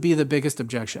this would be the biggest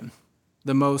objection,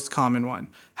 the most common one.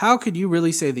 How could you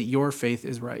really say that your faith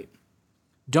is right?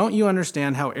 Don't you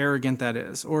understand how arrogant that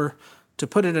is? Or to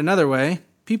put it another way,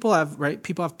 people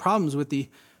have problems with the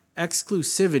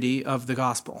exclusivity of the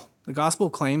gospel. The gospel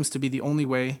claims to be the only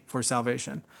way for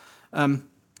salvation.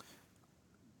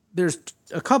 There's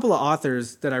a couple of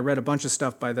authors that I read a bunch of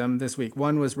stuff by them this week.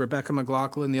 One was Rebecca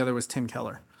McLaughlin, the other was Tim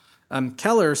Keller.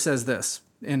 Keller says this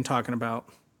in talking about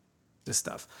this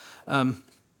stuff.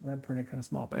 Red printed kind of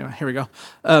small, but anyway, here we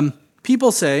go.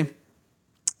 People say,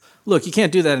 look, you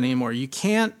can't do that anymore. You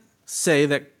can't say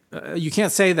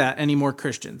that any more,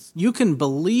 Christians. You can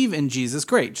believe in Jesus,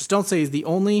 great. Just don't say he's the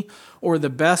only or the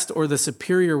best or the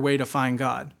superior way to find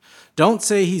God. Don't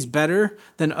say he's better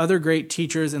than other great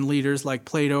teachers and leaders like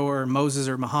Plato or Moses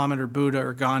or Muhammad or Buddha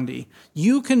or Gandhi.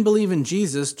 You can believe in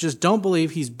Jesus, just don't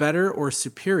believe he's better or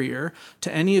superior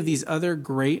to any of these other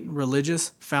great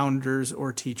religious founders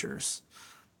or teachers.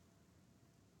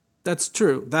 That's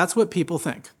true. That's what people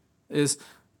think.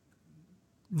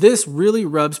 This really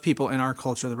rubs people in our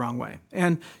culture the wrong way.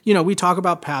 And, we talk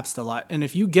about Pabst a lot. And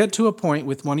if you get to a point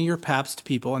with one of your Pabst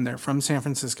people, and they're from San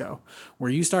Francisco,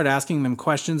 where you start asking them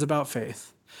questions about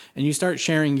faith, and you start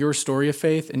sharing your story of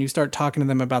faith, and you start talking to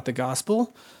them about the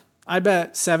gospel, I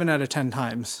bet 7 out of 10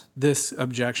 times this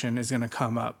objection is going to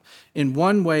come up in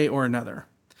one way or another.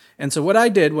 And so what I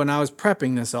did when I was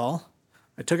prepping this all,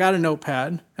 I took out a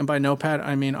notepad, and by notepad,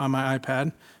 I mean on my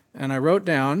iPad, and I wrote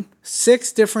down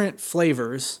 6 different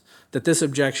flavors that this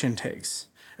objection takes.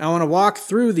 And I want to walk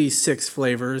through these 6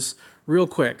 flavors real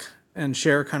quick and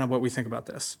share kind of what we think about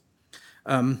this.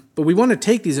 But we want to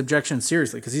take these objections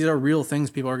seriously, because these are real things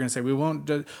people are going to say. We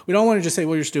don't want to just say,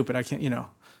 well, you're stupid. I can't,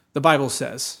 the Bible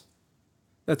says.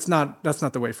 That's not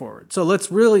the way forward. So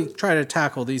let's really try to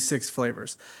tackle these 6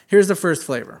 flavors. Here's the first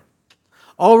flavor.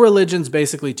 All religions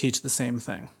basically teach the same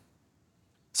thing.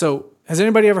 So has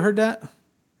anybody ever heard that?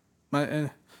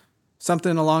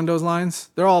 Something along those lines?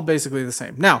 They're all basically the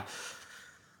same. Now,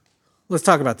 let's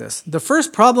talk about this. The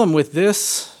first problem with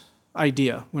this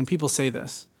idea, when people say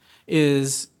this,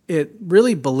 is it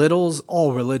really belittles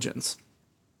all religions.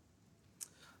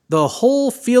 The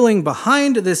whole feeling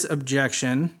behind this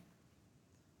objection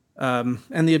and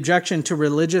the objection to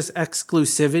religious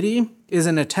exclusivity is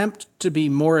an attempt to be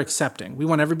more accepting. We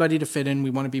want everybody to fit in. We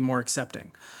want to be more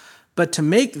accepting. But to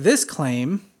make this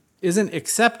claim isn't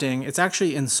accepting. It's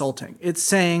actually insulting. It's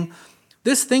saying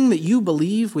this thing that you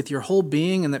believe with your whole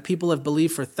being and that people have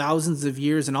believed for thousands of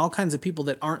years and all kinds of people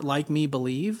that aren't like me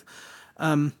believe,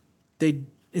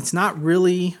 it's not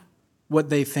really what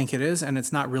they think it is, and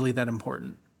it's not really that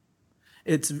important.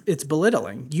 It's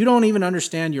belittling. You don't even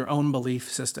understand your own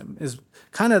belief system is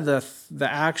kind of the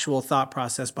actual thought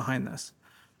process behind this.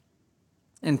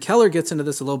 And Keller gets into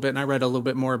this a little bit, and I read a little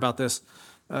bit more about this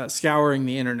scouring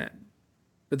the internet.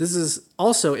 But this is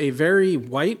also a very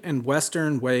white and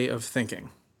Western way of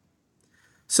thinking.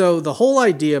 So the whole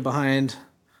idea behind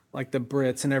like the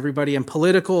Brits and everybody and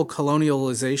political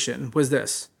colonialization was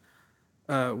this.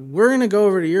 We're going to go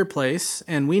over to your place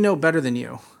and we know better than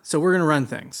you. So we're going to run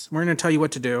things. We're going to tell you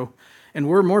what to do. And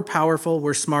we're more powerful,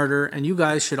 we're smarter, and you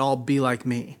guys should all be like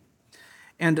me.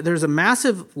 And there's a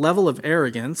massive level of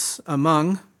arrogance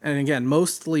among, and again,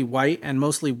 mostly white and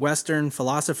mostly Western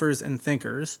philosophers and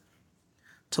thinkers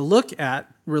to look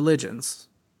at religions.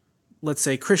 Let's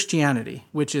say Christianity,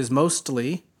 which is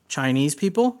mostly Chinese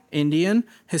people, Indian,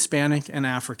 Hispanic, and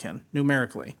African,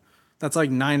 numerically. That's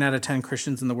like 9 out of 10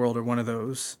 Christians in the world are one of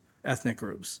those ethnic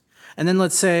groups. And then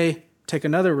let's say, take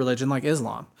another religion like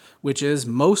Islam, which is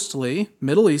mostly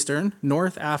Middle Eastern,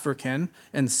 North African,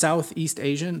 and Southeast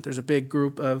Asian. There's a big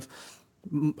group of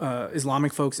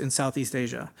Islamic folks in Southeast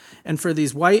Asia. And for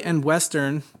these white and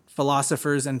Western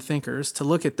philosophers and thinkers to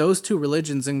look at those two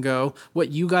religions and go,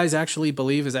 what you guys actually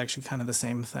believe is actually kind of the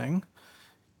same thing.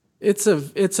 It's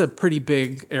a pretty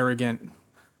big, arrogant,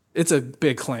 it's a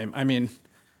big claim. I mean,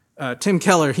 Tim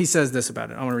Keller, he says this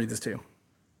about it. I want to read this to you.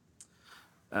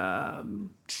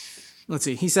 Let's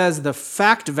see. He says the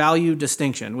fact-value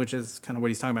distinction, which is kind of what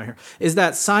he's talking about here, is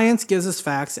that science gives us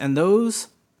facts and those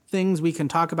things we can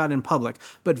talk about in public,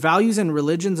 but values and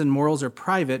religions and morals are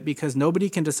private because nobody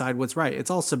can decide what's right. It's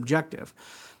all subjective.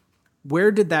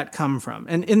 Where did that come from?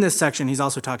 And in this section, he's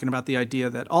also talking about the idea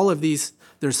that all of these,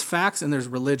 there's facts and there's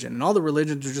religion, and all the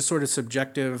religions are just sort of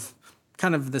subjective,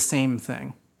 kind of the same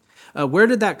thing. Where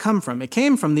did that come from? It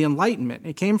came from the Enlightenment.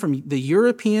 It came from the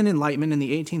European Enlightenment in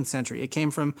the 18th century. It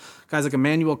came from guys like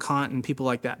Immanuel Kant and people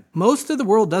like that. Most of the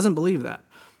world doesn't believe that.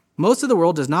 Most of the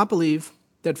world does not believe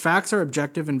that facts are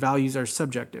objective and values are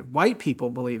subjective. White people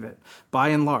believe it, by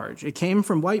and large. It came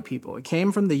from white people. It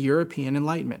came from the European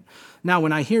Enlightenment. Now,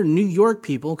 when I hear New York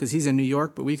people, because he's in New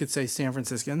York, but we could say San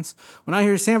Franciscans, when I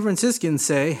hear San Franciscans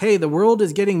say, hey, the world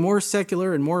is getting more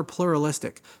secular and more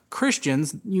pluralistic.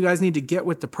 Christians, you guys need to get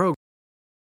with the program.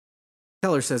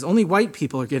 Keller says only white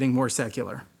people are getting more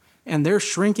secular, and they're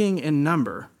shrinking in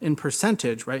number, in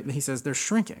percentage, right? And he says they're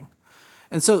shrinking.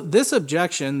 And so this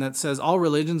objection that says all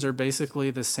religions are basically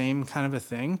the same kind of a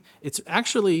thing, it's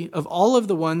actually, of all of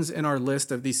the ones in our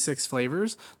list of these 6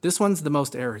 flavors, this one's the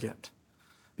most arrogant.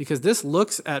 Because this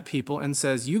looks at people and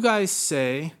says, you guys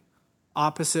say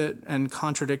opposite and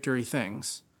contradictory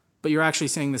things, but you're actually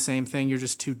saying the same thing, you're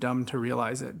just too dumb to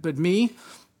realize it. But me,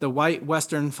 the white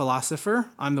Western philosopher,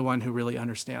 I'm the one who really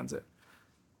understands it.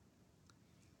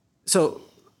 So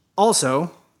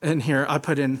also, in here, I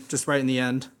put in, just right in the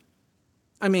end,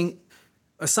 I mean,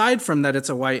 aside from that it's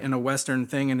a white and a Western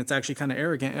thing and it's actually kind of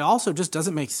arrogant, it also just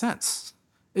doesn't make sense.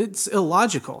 It's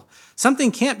illogical.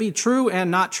 Something can't be true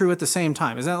and not true at the same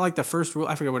time. Isn't that like the first rule?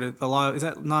 I forget what the law, is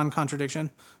that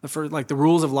non-contradiction? The first, like the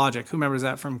rules of logic. Who remembers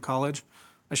that from college?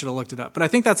 I should have looked it up. But I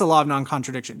think that's a law of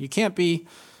non-contradiction.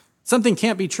 Something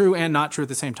can't be true and not true at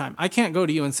the same time. I can't go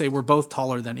to you and say we're both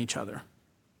taller than each other.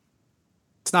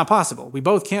 It's not possible. We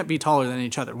both can't be taller than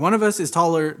each other. One of us is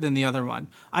taller than the other one.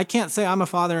 I can't say I'm a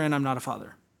father and I'm not a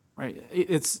father, right?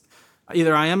 It's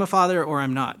either I am a father or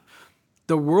I'm not.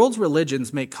 The world's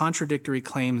religions make contradictory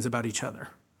claims about each other.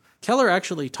 Keller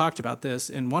actually talked about this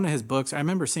in one of his books. I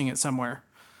remember seeing it somewhere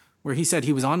where he said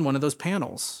he was on one of those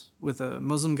panels with a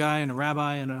Muslim guy and a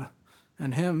rabbi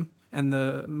and him. And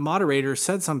the moderator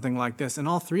said something like this, and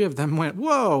all 3 of them went,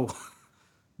 whoa,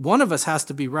 one of us has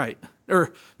to be right.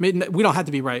 Or we don't have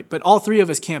to be right, but all 3 of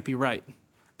us can't be right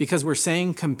because we're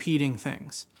saying competing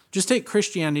things. Just take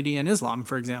Christianity and Islam,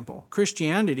 for example.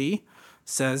 Christianity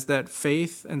says that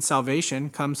faith and salvation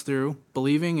comes through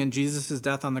believing in Jesus'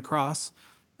 death on the cross,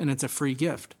 and it's a free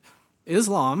gift.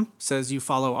 Islam says you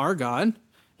follow our God,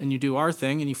 and you do our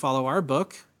thing, and you follow our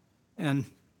book, and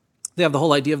they have the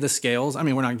whole idea of the scales. I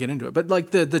mean, we're not going to get into it, but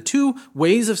like the 2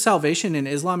 ways of salvation in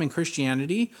Islam and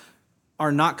Christianity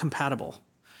are not compatible.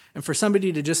 And for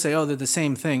somebody to just say, oh, they're the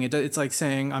same thing, it's like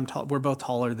saying we're both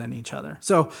taller than each other.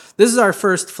 So this is our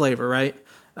first flavor, right?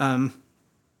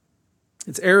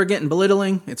 It's arrogant and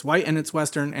belittling, it's white and it's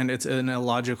Western, and it's an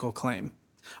illogical claim.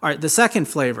 All right, the second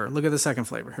flavor. Look at the second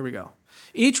flavor. Here we go.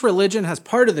 Each religion has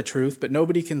part of the truth, but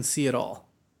nobody can see it all.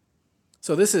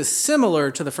 So this is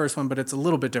similar to the first one, but it's a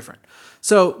little bit different.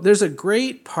 So there's a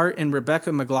great part in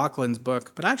Rebecca McLaughlin's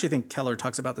book, but I actually think Keller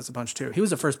talks about this a bunch too. He was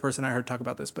the first person I heard talk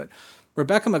about this, but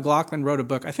Rebecca McLaughlin wrote a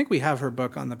book. I think we have her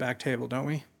book on the back table, don't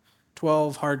we?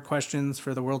 12 Hard Questions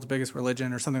for the World's Biggest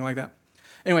Religion or something like that.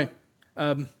 Anyway,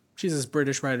 she's this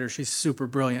British writer. She's super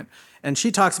brilliant. And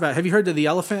she talks about, have you heard of the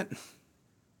elephant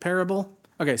parable?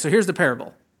 Okay, so here's the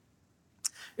parable.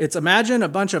 It's imagine a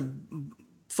bunch of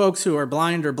folks who are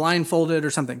blind or blindfolded or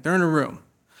something. They're in a room.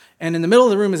 And in the middle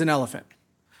of the room is an elephant.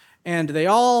 And they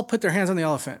all put their hands on the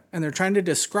elephant. And they're trying to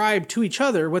describe to each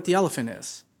other what the elephant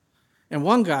is. And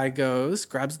one guy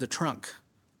grabs the trunk.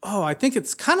 Oh, I think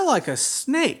it's kind of like a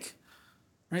snake.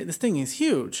 Right? This thing is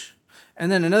huge. And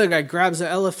then another guy grabs the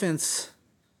elephant's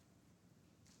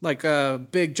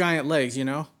big giant legs,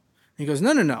 And he goes,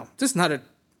 no. This is not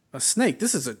a snake.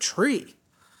 This is a tree.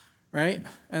 Right?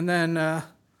 And then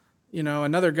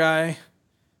another guy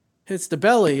hits the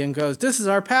belly and goes, this is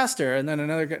our pastor. And then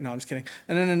another guy, no, I'm just kidding.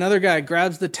 And then another guy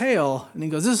grabs the tail and he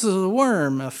goes, this is a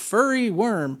worm, a furry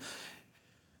worm.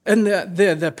 And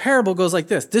the parable goes like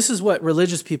this. This is what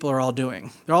religious people are all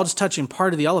doing. They're all just touching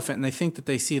part of the elephant and they think that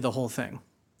they see the whole thing.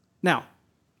 Now,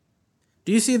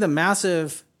 do you see the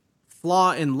massive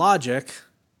flaw in logic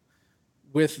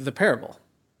with the parable?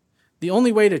 The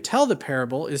only way to tell the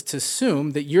parable is to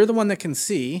assume that you're the one that can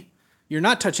see. You're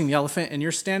not touching the elephant, and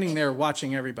you're standing there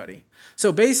watching everybody.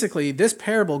 So basically, this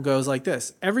parable goes like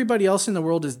this. Everybody else in the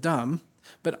world is dumb,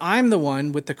 but I'm the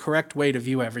one with the correct way to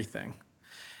view everything.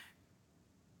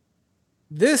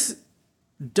 This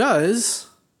does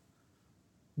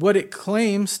what it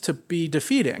claims to be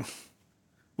defeating,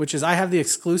 which is I have the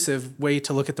exclusive way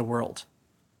to look at the world.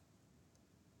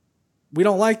 We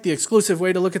don't like the exclusive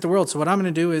way to look at the world, so what I'm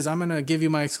going to do is I'm going to give you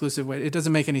my exclusive way. It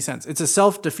doesn't make any sense. It's a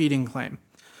self-defeating claim.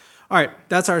 All right,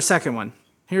 that's our second one.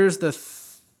 Here's the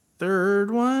third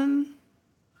one.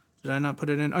 Did I not put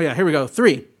it in? Oh, yeah, here we go.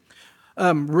 3.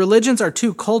 Religions are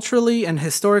too culturally and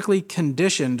historically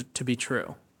conditioned to be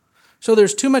true. So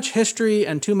there's too much history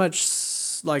and too much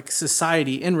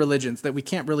society in religions that we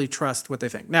can't really trust what they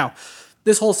think. Now,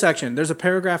 this whole section, there's a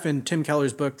paragraph in Tim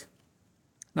Keller's book,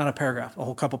 not a paragraph, a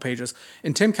whole couple pages.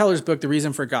 In Tim Keller's book, The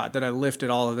Reason for God, that I lifted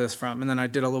all of this from, and then I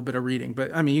did a little bit of reading.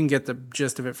 But, you can get the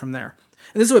gist of it from there.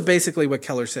 And this is basically what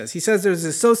Keller says. He says there's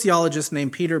a sociologist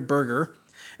named Peter Berger,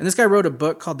 and this guy wrote a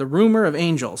book called The Rumor of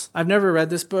Angels. I've never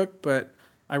read this book, but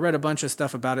I read a bunch of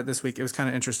stuff about it this week. It was kind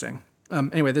of interesting.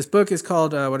 Anyway, this book is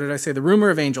called, The Rumor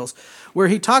of Angels, where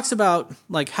he talks about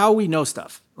how we know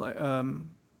stuff.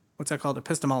 What's that called?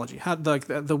 Epistemology, how,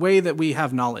 the way that we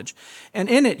have knowledge. And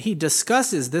in it, he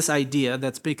discusses this idea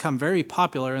that's become very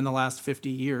popular in the last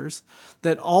 50 years,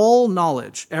 that all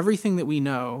knowledge, everything that we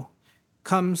know,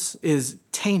 is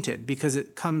tainted because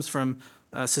it comes from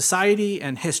society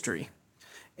and history.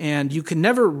 And you can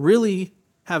never really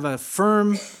have a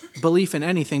firm belief in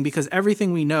anything because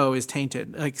everything we know is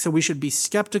tainted. So we should be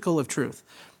skeptical of truth.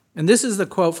 And this is the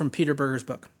quote from Peter Berger's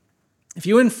book. If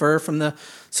you infer from the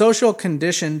social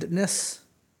conditionedness,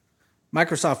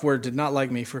 Microsoft Word did not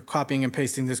like me for copying and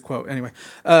pasting this quote. Anyway,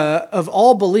 of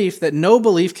all belief, that no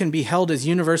belief can be held as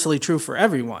universally true for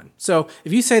everyone. So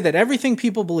if you say that everything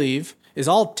people believe is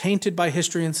all tainted by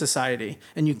history and society,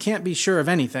 and you can't be sure of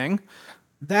anything,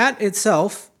 that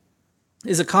itself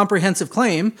is a comprehensive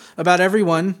claim about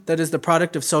everyone that is the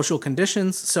product of social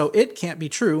conditions, so it can't be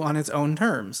true on its own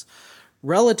terms.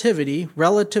 Relativity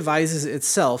relativizes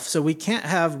itself, so we can't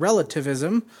have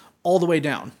relativism all the way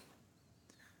down.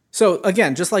 So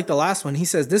again, just like the last one, he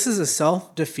says this is a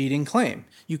self-defeating claim.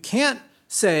 You can't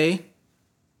say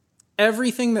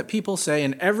everything that people say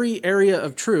in every area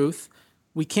of truth,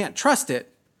 we can't trust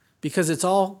it because it's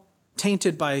all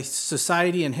tainted by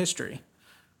society and history.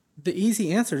 The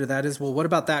easy answer to that is, well, what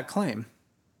about that claim?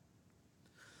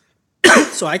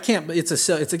 So I can't, it's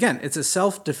a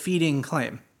self-defeating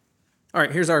claim. All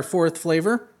right, here's our fourth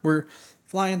flavor. We're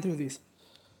flying through these.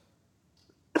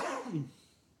 Can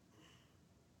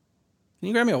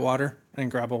you grab me a water? I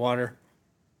didn't grab a water.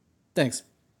 Thanks.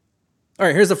 All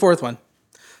right, here's the fourth one.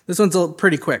 This one's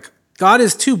pretty quick. God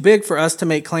is too big for us to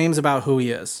make claims about who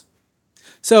he is.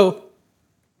 So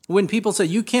when people say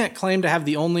you can't claim to have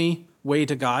the only way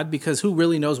to God because who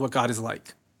really knows what God is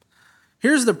like?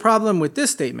 Here's the problem with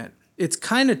this statement. It's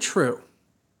kind of true.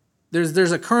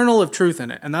 There's a kernel of truth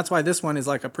in it, and that's why this one is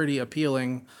like a pretty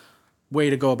appealing way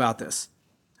to go about this.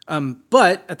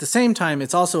 But at the same time,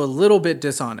 it's also a little bit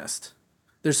dishonest.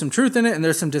 There's some truth in it and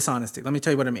there's some dishonesty. Let me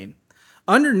tell you what I mean.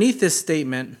 Underneath this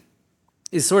statement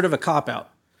is sort of a cop-out.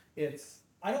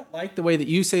 I don't like the way that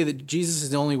you say that Jesus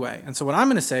is the only way. And so what I'm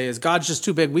going to say is God's just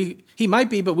too big. He might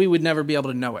be, but we would never be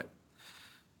able to know it.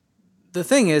 The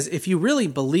thing is, if you really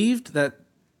believed that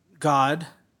God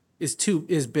is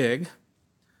big,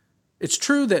 it's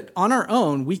true that on our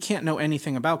own, we can't know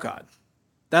anything about God.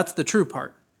 That's the true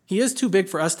part. He is too big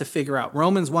for us to figure out.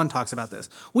 Romans 1 talks about this.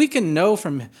 We can know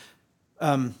from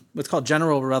what's called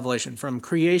general revelation, from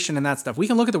creation and that stuff. We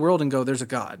can look at the world and go, there's a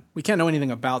God. We can't know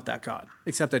anything about that God,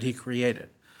 except that he created,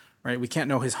 right? We can't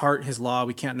know his heart, his law.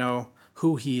 We can't know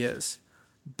who he is.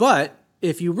 But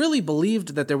if you really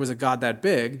believed that there was a God that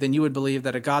big, then you would believe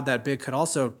that a God that big could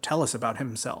also tell us about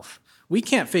himself. We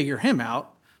can't figure him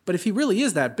out, but if he really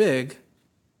is that big,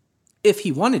 if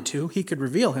he wanted to, he could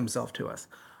reveal himself to us.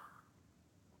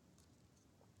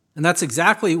 And that's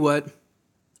exactly what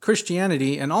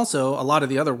Christianity and also a lot of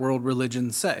the other world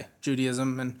religions say,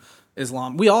 Judaism and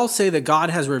Islam. We all say that God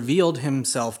has revealed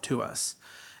himself to us.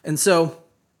 And so,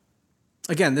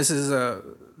 again,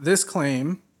 this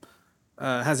claim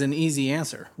has an easy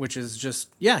answer, which is just,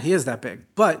 yeah, he is that big,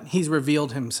 but he's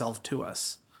revealed himself to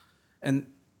us. And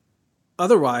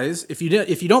otherwise, if you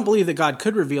don't believe that God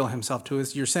could reveal himself to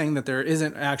us, you're saying that there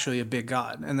isn't actually a big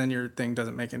God, and then your thing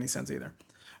doesn't make any sense either.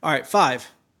 All right,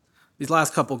 5. These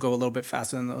last couple go a little bit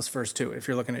faster than those first 2, if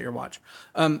you're looking at your watch.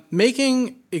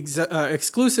 Making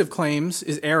exclusive claims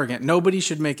is arrogant. Nobody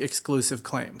should make exclusive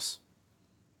claims.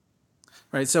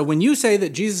 Right? So when you say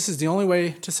that Jesus is the only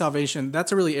way to salvation,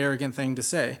 that's a really arrogant thing to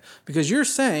say, because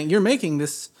you're making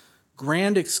this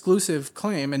grand exclusive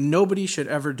claim, and nobody should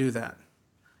ever do that.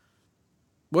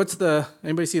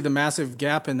 Anybody see the massive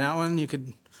gap in that one?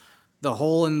 The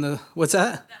hole in the, what's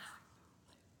that?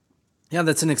 Yeah,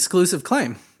 that's an exclusive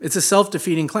claim. It's a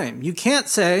self-defeating claim. You can't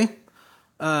say,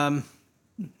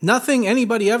 nothing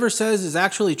anybody ever says is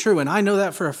actually true, and I know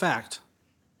that for a fact.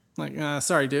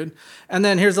 Sorry, dude. And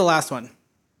then here's the last one.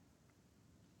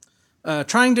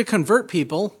 Trying to convert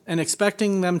people and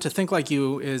expecting them to think like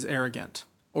you is arrogant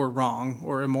or wrong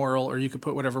or immoral, or you could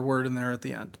put whatever word in there at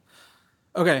the end.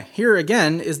 Okay, here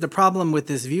again is the problem with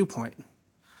this viewpoint.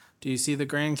 Do you see the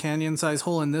Grand Canyon size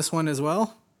hole in this one as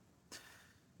well?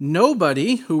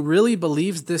 Nobody who really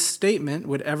believes this statement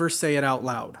would ever say it out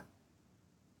loud.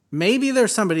 Maybe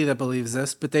there's somebody that believes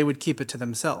this, but they would keep it to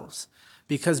themselves.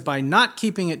 Because by not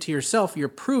keeping it to yourself, you're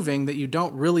proving that you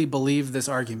don't really believe this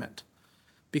argument.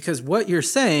 Because what you're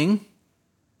saying,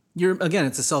 again,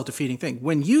 it's a self-defeating thing.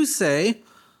 When you say,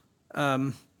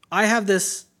 when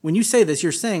you say this,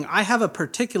 you're saying, I have a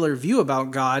particular view about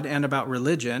God and about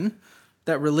religion,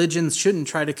 that religions shouldn't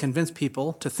try to convince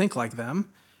people to think like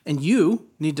them, and you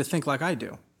need to think like I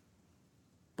do.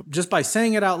 But just by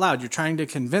saying it out loud, you're trying to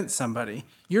convince somebody.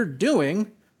 You're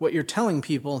doing what you're telling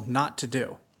people not to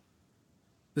do.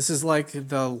 This is like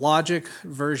the logic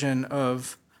version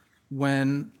of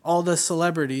when all the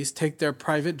celebrities take their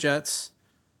private jets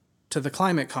to the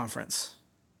climate conference.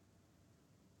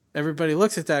 Everybody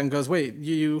looks at that and goes, wait,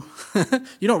 you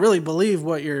you don't really believe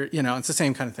what it's the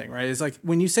same kind of thing, right? It's like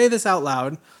when you say this out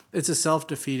loud, it's a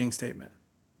self-defeating statement.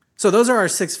 So those are our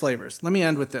 6 flavors. Let me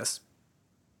end with this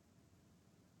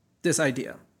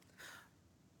idea.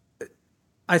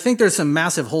 I think there's some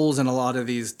massive holes in a lot of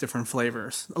these different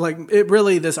flavors.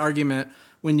 This argument,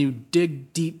 when you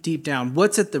dig deep, deep down,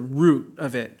 what's at the root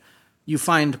of it, you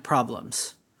find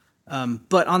problems.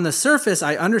 But on the surface,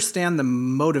 I understand the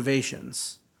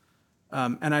motivations.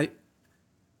 And I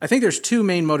think there's 2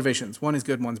 main motivations. One is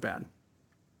good, one's bad.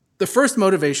 The first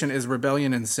motivation is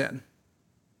rebellion and sin.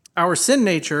 Our sin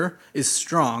nature is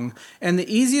strong, and the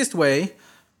easiest way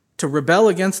to rebel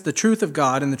against the truth of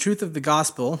God and the truth of the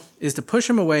gospel is to push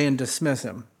him away and dismiss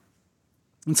him.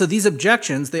 And so these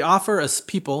objections, they offer us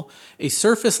people a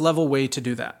surface-level way to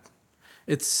do that.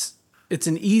 It's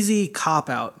an easy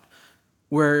cop-out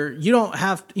where you don't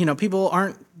have,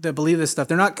 people that believe this stuff,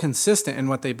 they're not consistent in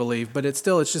what they believe, but it's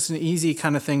just an easy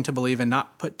kind of thing to believe and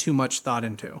not put too much thought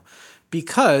into,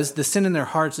 because the sin in their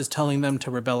hearts is telling them to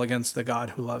rebel against the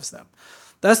God who loves them.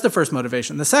 That's the first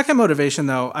motivation. The second motivation,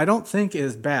 though, I don't think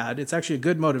is bad. It's actually a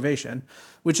good motivation,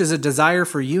 which is a desire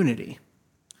for unity.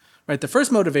 Right? The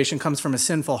first motivation comes from a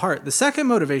sinful heart. The second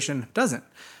motivation doesn't.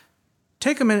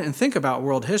 Take a minute and think about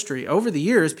world history. Over the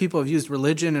years, people have used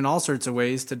religion in all sorts of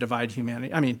ways to divide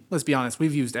humanity. I mean, let's be honest,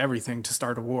 we've used everything to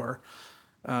start a war.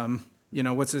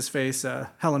 What's his face?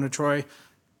 Helen of Troy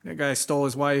That guy stole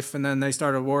his wife, and then they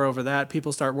started a war over that.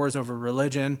 People start wars over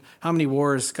religion. How many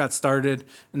wars got started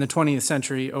in the 20th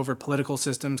century over political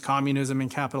systems, communism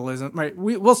and capitalism? Right?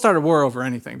 We'll start a war over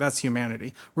anything. That's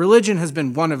humanity. Religion has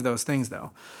been one of those things,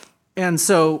 though. And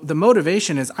so the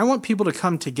motivation is, I want people to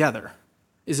come together,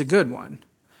 is a good one.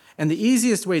 And the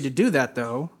easiest way to do that,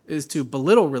 though, is to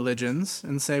belittle religions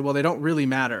and say, well, they don't really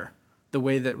matter the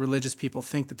way that religious people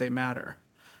think that they matter.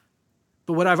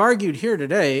 But what I've argued here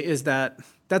today is that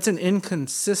that's an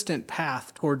inconsistent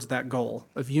path towards that goal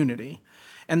of unity.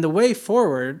 And the way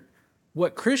forward,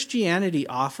 what Christianity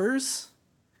offers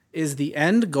is the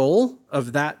end goal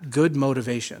of that good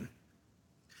motivation.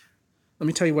 Let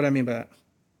me tell you what I mean by that.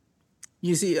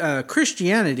 You see,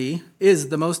 Christianity is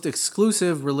the most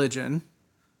exclusive religion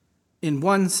in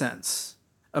one sense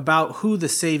about who the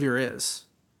Savior is.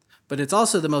 But it's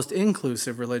also the most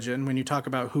inclusive religion when you talk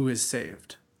about who is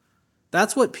saved.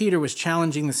 That's what Peter was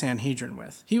challenging the Sanhedrin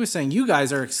with. He was saying, you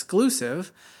guys are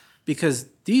exclusive because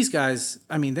these guys,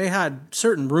 they had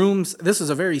certain rooms. This was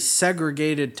a very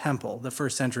segregated temple, the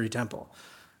first century temple,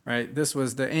 right? This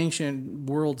was the ancient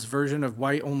world's version of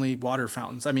white-only water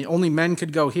fountains. Only men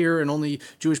could go here and only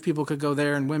Jewish people could go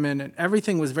there and women, and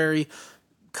everything was very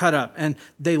cut up, and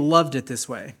they loved it this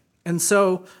way. And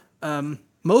so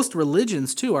most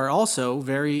religions, too, are also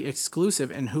very exclusive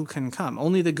in who can come.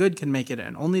 Only the good can make it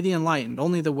in, only the enlightened,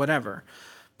 only the whatever.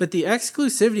 But the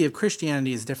exclusivity of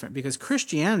Christianity is different because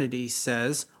Christianity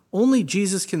says only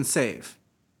Jesus can save.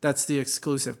 That's the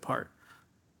exclusive part.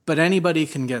 But anybody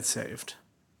can get saved.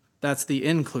 That's the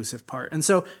inclusive part. And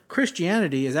so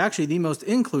Christianity is actually the most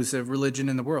inclusive religion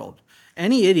in the world.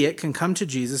 Any idiot can come to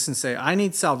Jesus and say, I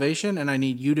need salvation and I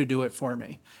need you to do it for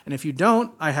me. And if you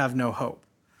don't, I have no hope.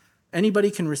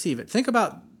 Anybody can receive it. Think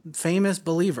about famous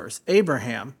believers.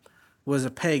 Abraham was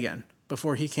a pagan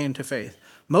before he came to faith.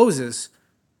 Moses,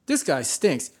 this guy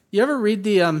stinks. You ever read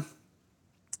the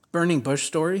burning bush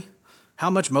story? How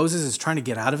much Moses is trying to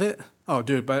get out of it? Oh,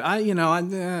 dude, but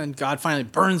and God finally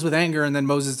burns with anger, and then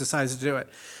Moses decides to do it.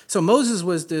 So Moses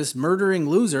was this murdering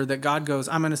loser that God goes,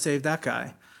 I'm going to save that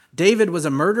guy. David was a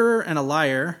murderer and a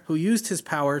liar who used his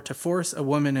power to force a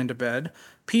woman into bed.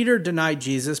 Peter denied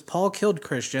Jesus. Paul killed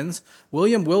Christians.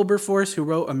 William Wilberforce, who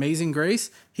wrote Amazing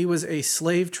Grace, he was a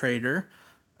slave trader,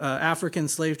 African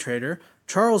slave trader.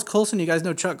 Charles Colson, you guys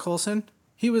know Chuck Colson?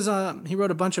 He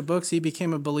wrote a bunch of books. He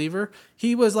became a believer.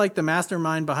 He was like the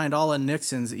mastermind behind all of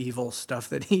Nixon's evil stuff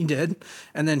that he did.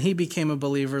 And then he became a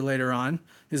believer later on.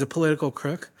 He was a political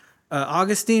crook.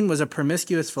 Augustine was a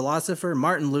promiscuous philosopher.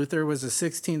 Martin Luther was a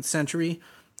 16th century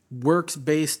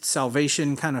works-based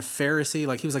salvation kind of Pharisee.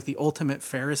 Like he was like the ultimate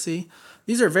Pharisee.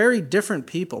 These are very different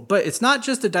people. But it's not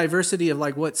just a diversity of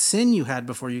like what sin you had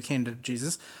before you came to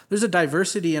Jesus. There's a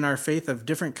diversity in our faith of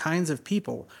different kinds of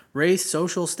people. Race,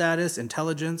 social status,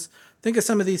 intelligence. Think of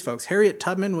some of these folks. Harriet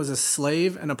Tubman was a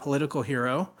slave and a political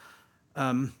hero.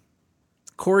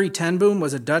 Corrie ten Boom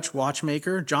was a Dutch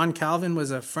watchmaker. John Calvin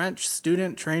was a French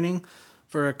student training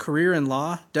for a career in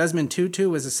law. Desmond Tutu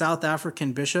was a South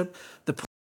African bishop. The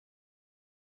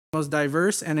most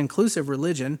diverse and inclusive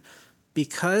religion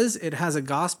because it has a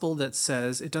gospel that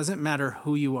says it doesn't matter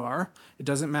who you are. It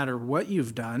doesn't matter what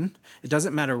you've done. It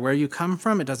doesn't matter where you come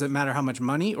from. It doesn't matter how much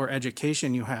money or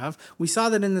education you have. We saw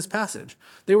that in this passage.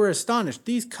 They were astonished.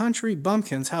 These country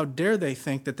bumpkins, how dare they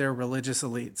think that they're religious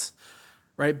elites?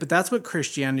 Right? But that's what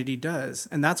Christianity does.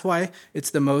 And that's why it's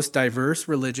the most diverse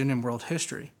religion in world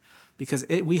history. Because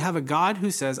we have a God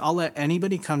who says, I'll let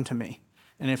anybody come to me.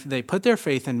 And if they put their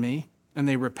faith in me and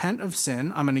they repent of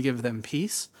sin, I'm going to give them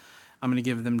peace. I'm going to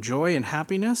give them joy and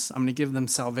happiness. I'm going to give them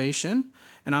salvation.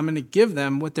 And I'm going to give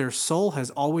them what their soul has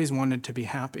always wanted to be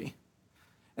happy.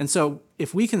 And so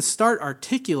if we can start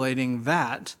articulating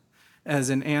that as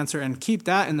an answer and keep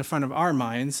that in the front of our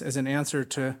minds as an answer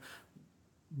to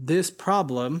this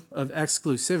problem of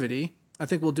exclusivity, I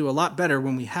think we'll do a lot better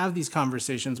when we have these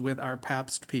conversations with our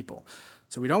Pabst people.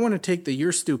 So we don't want to take the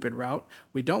you're stupid route.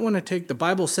 We don't want to take the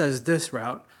Bible says this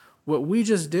route. What we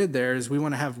just did there is we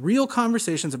want to have real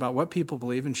conversations about what people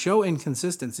believe and show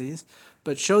inconsistencies,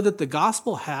 but show that the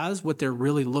gospel has what they're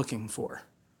really looking for.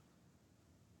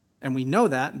 And we know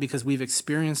that because we've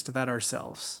experienced that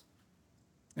ourselves.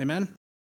 Amen?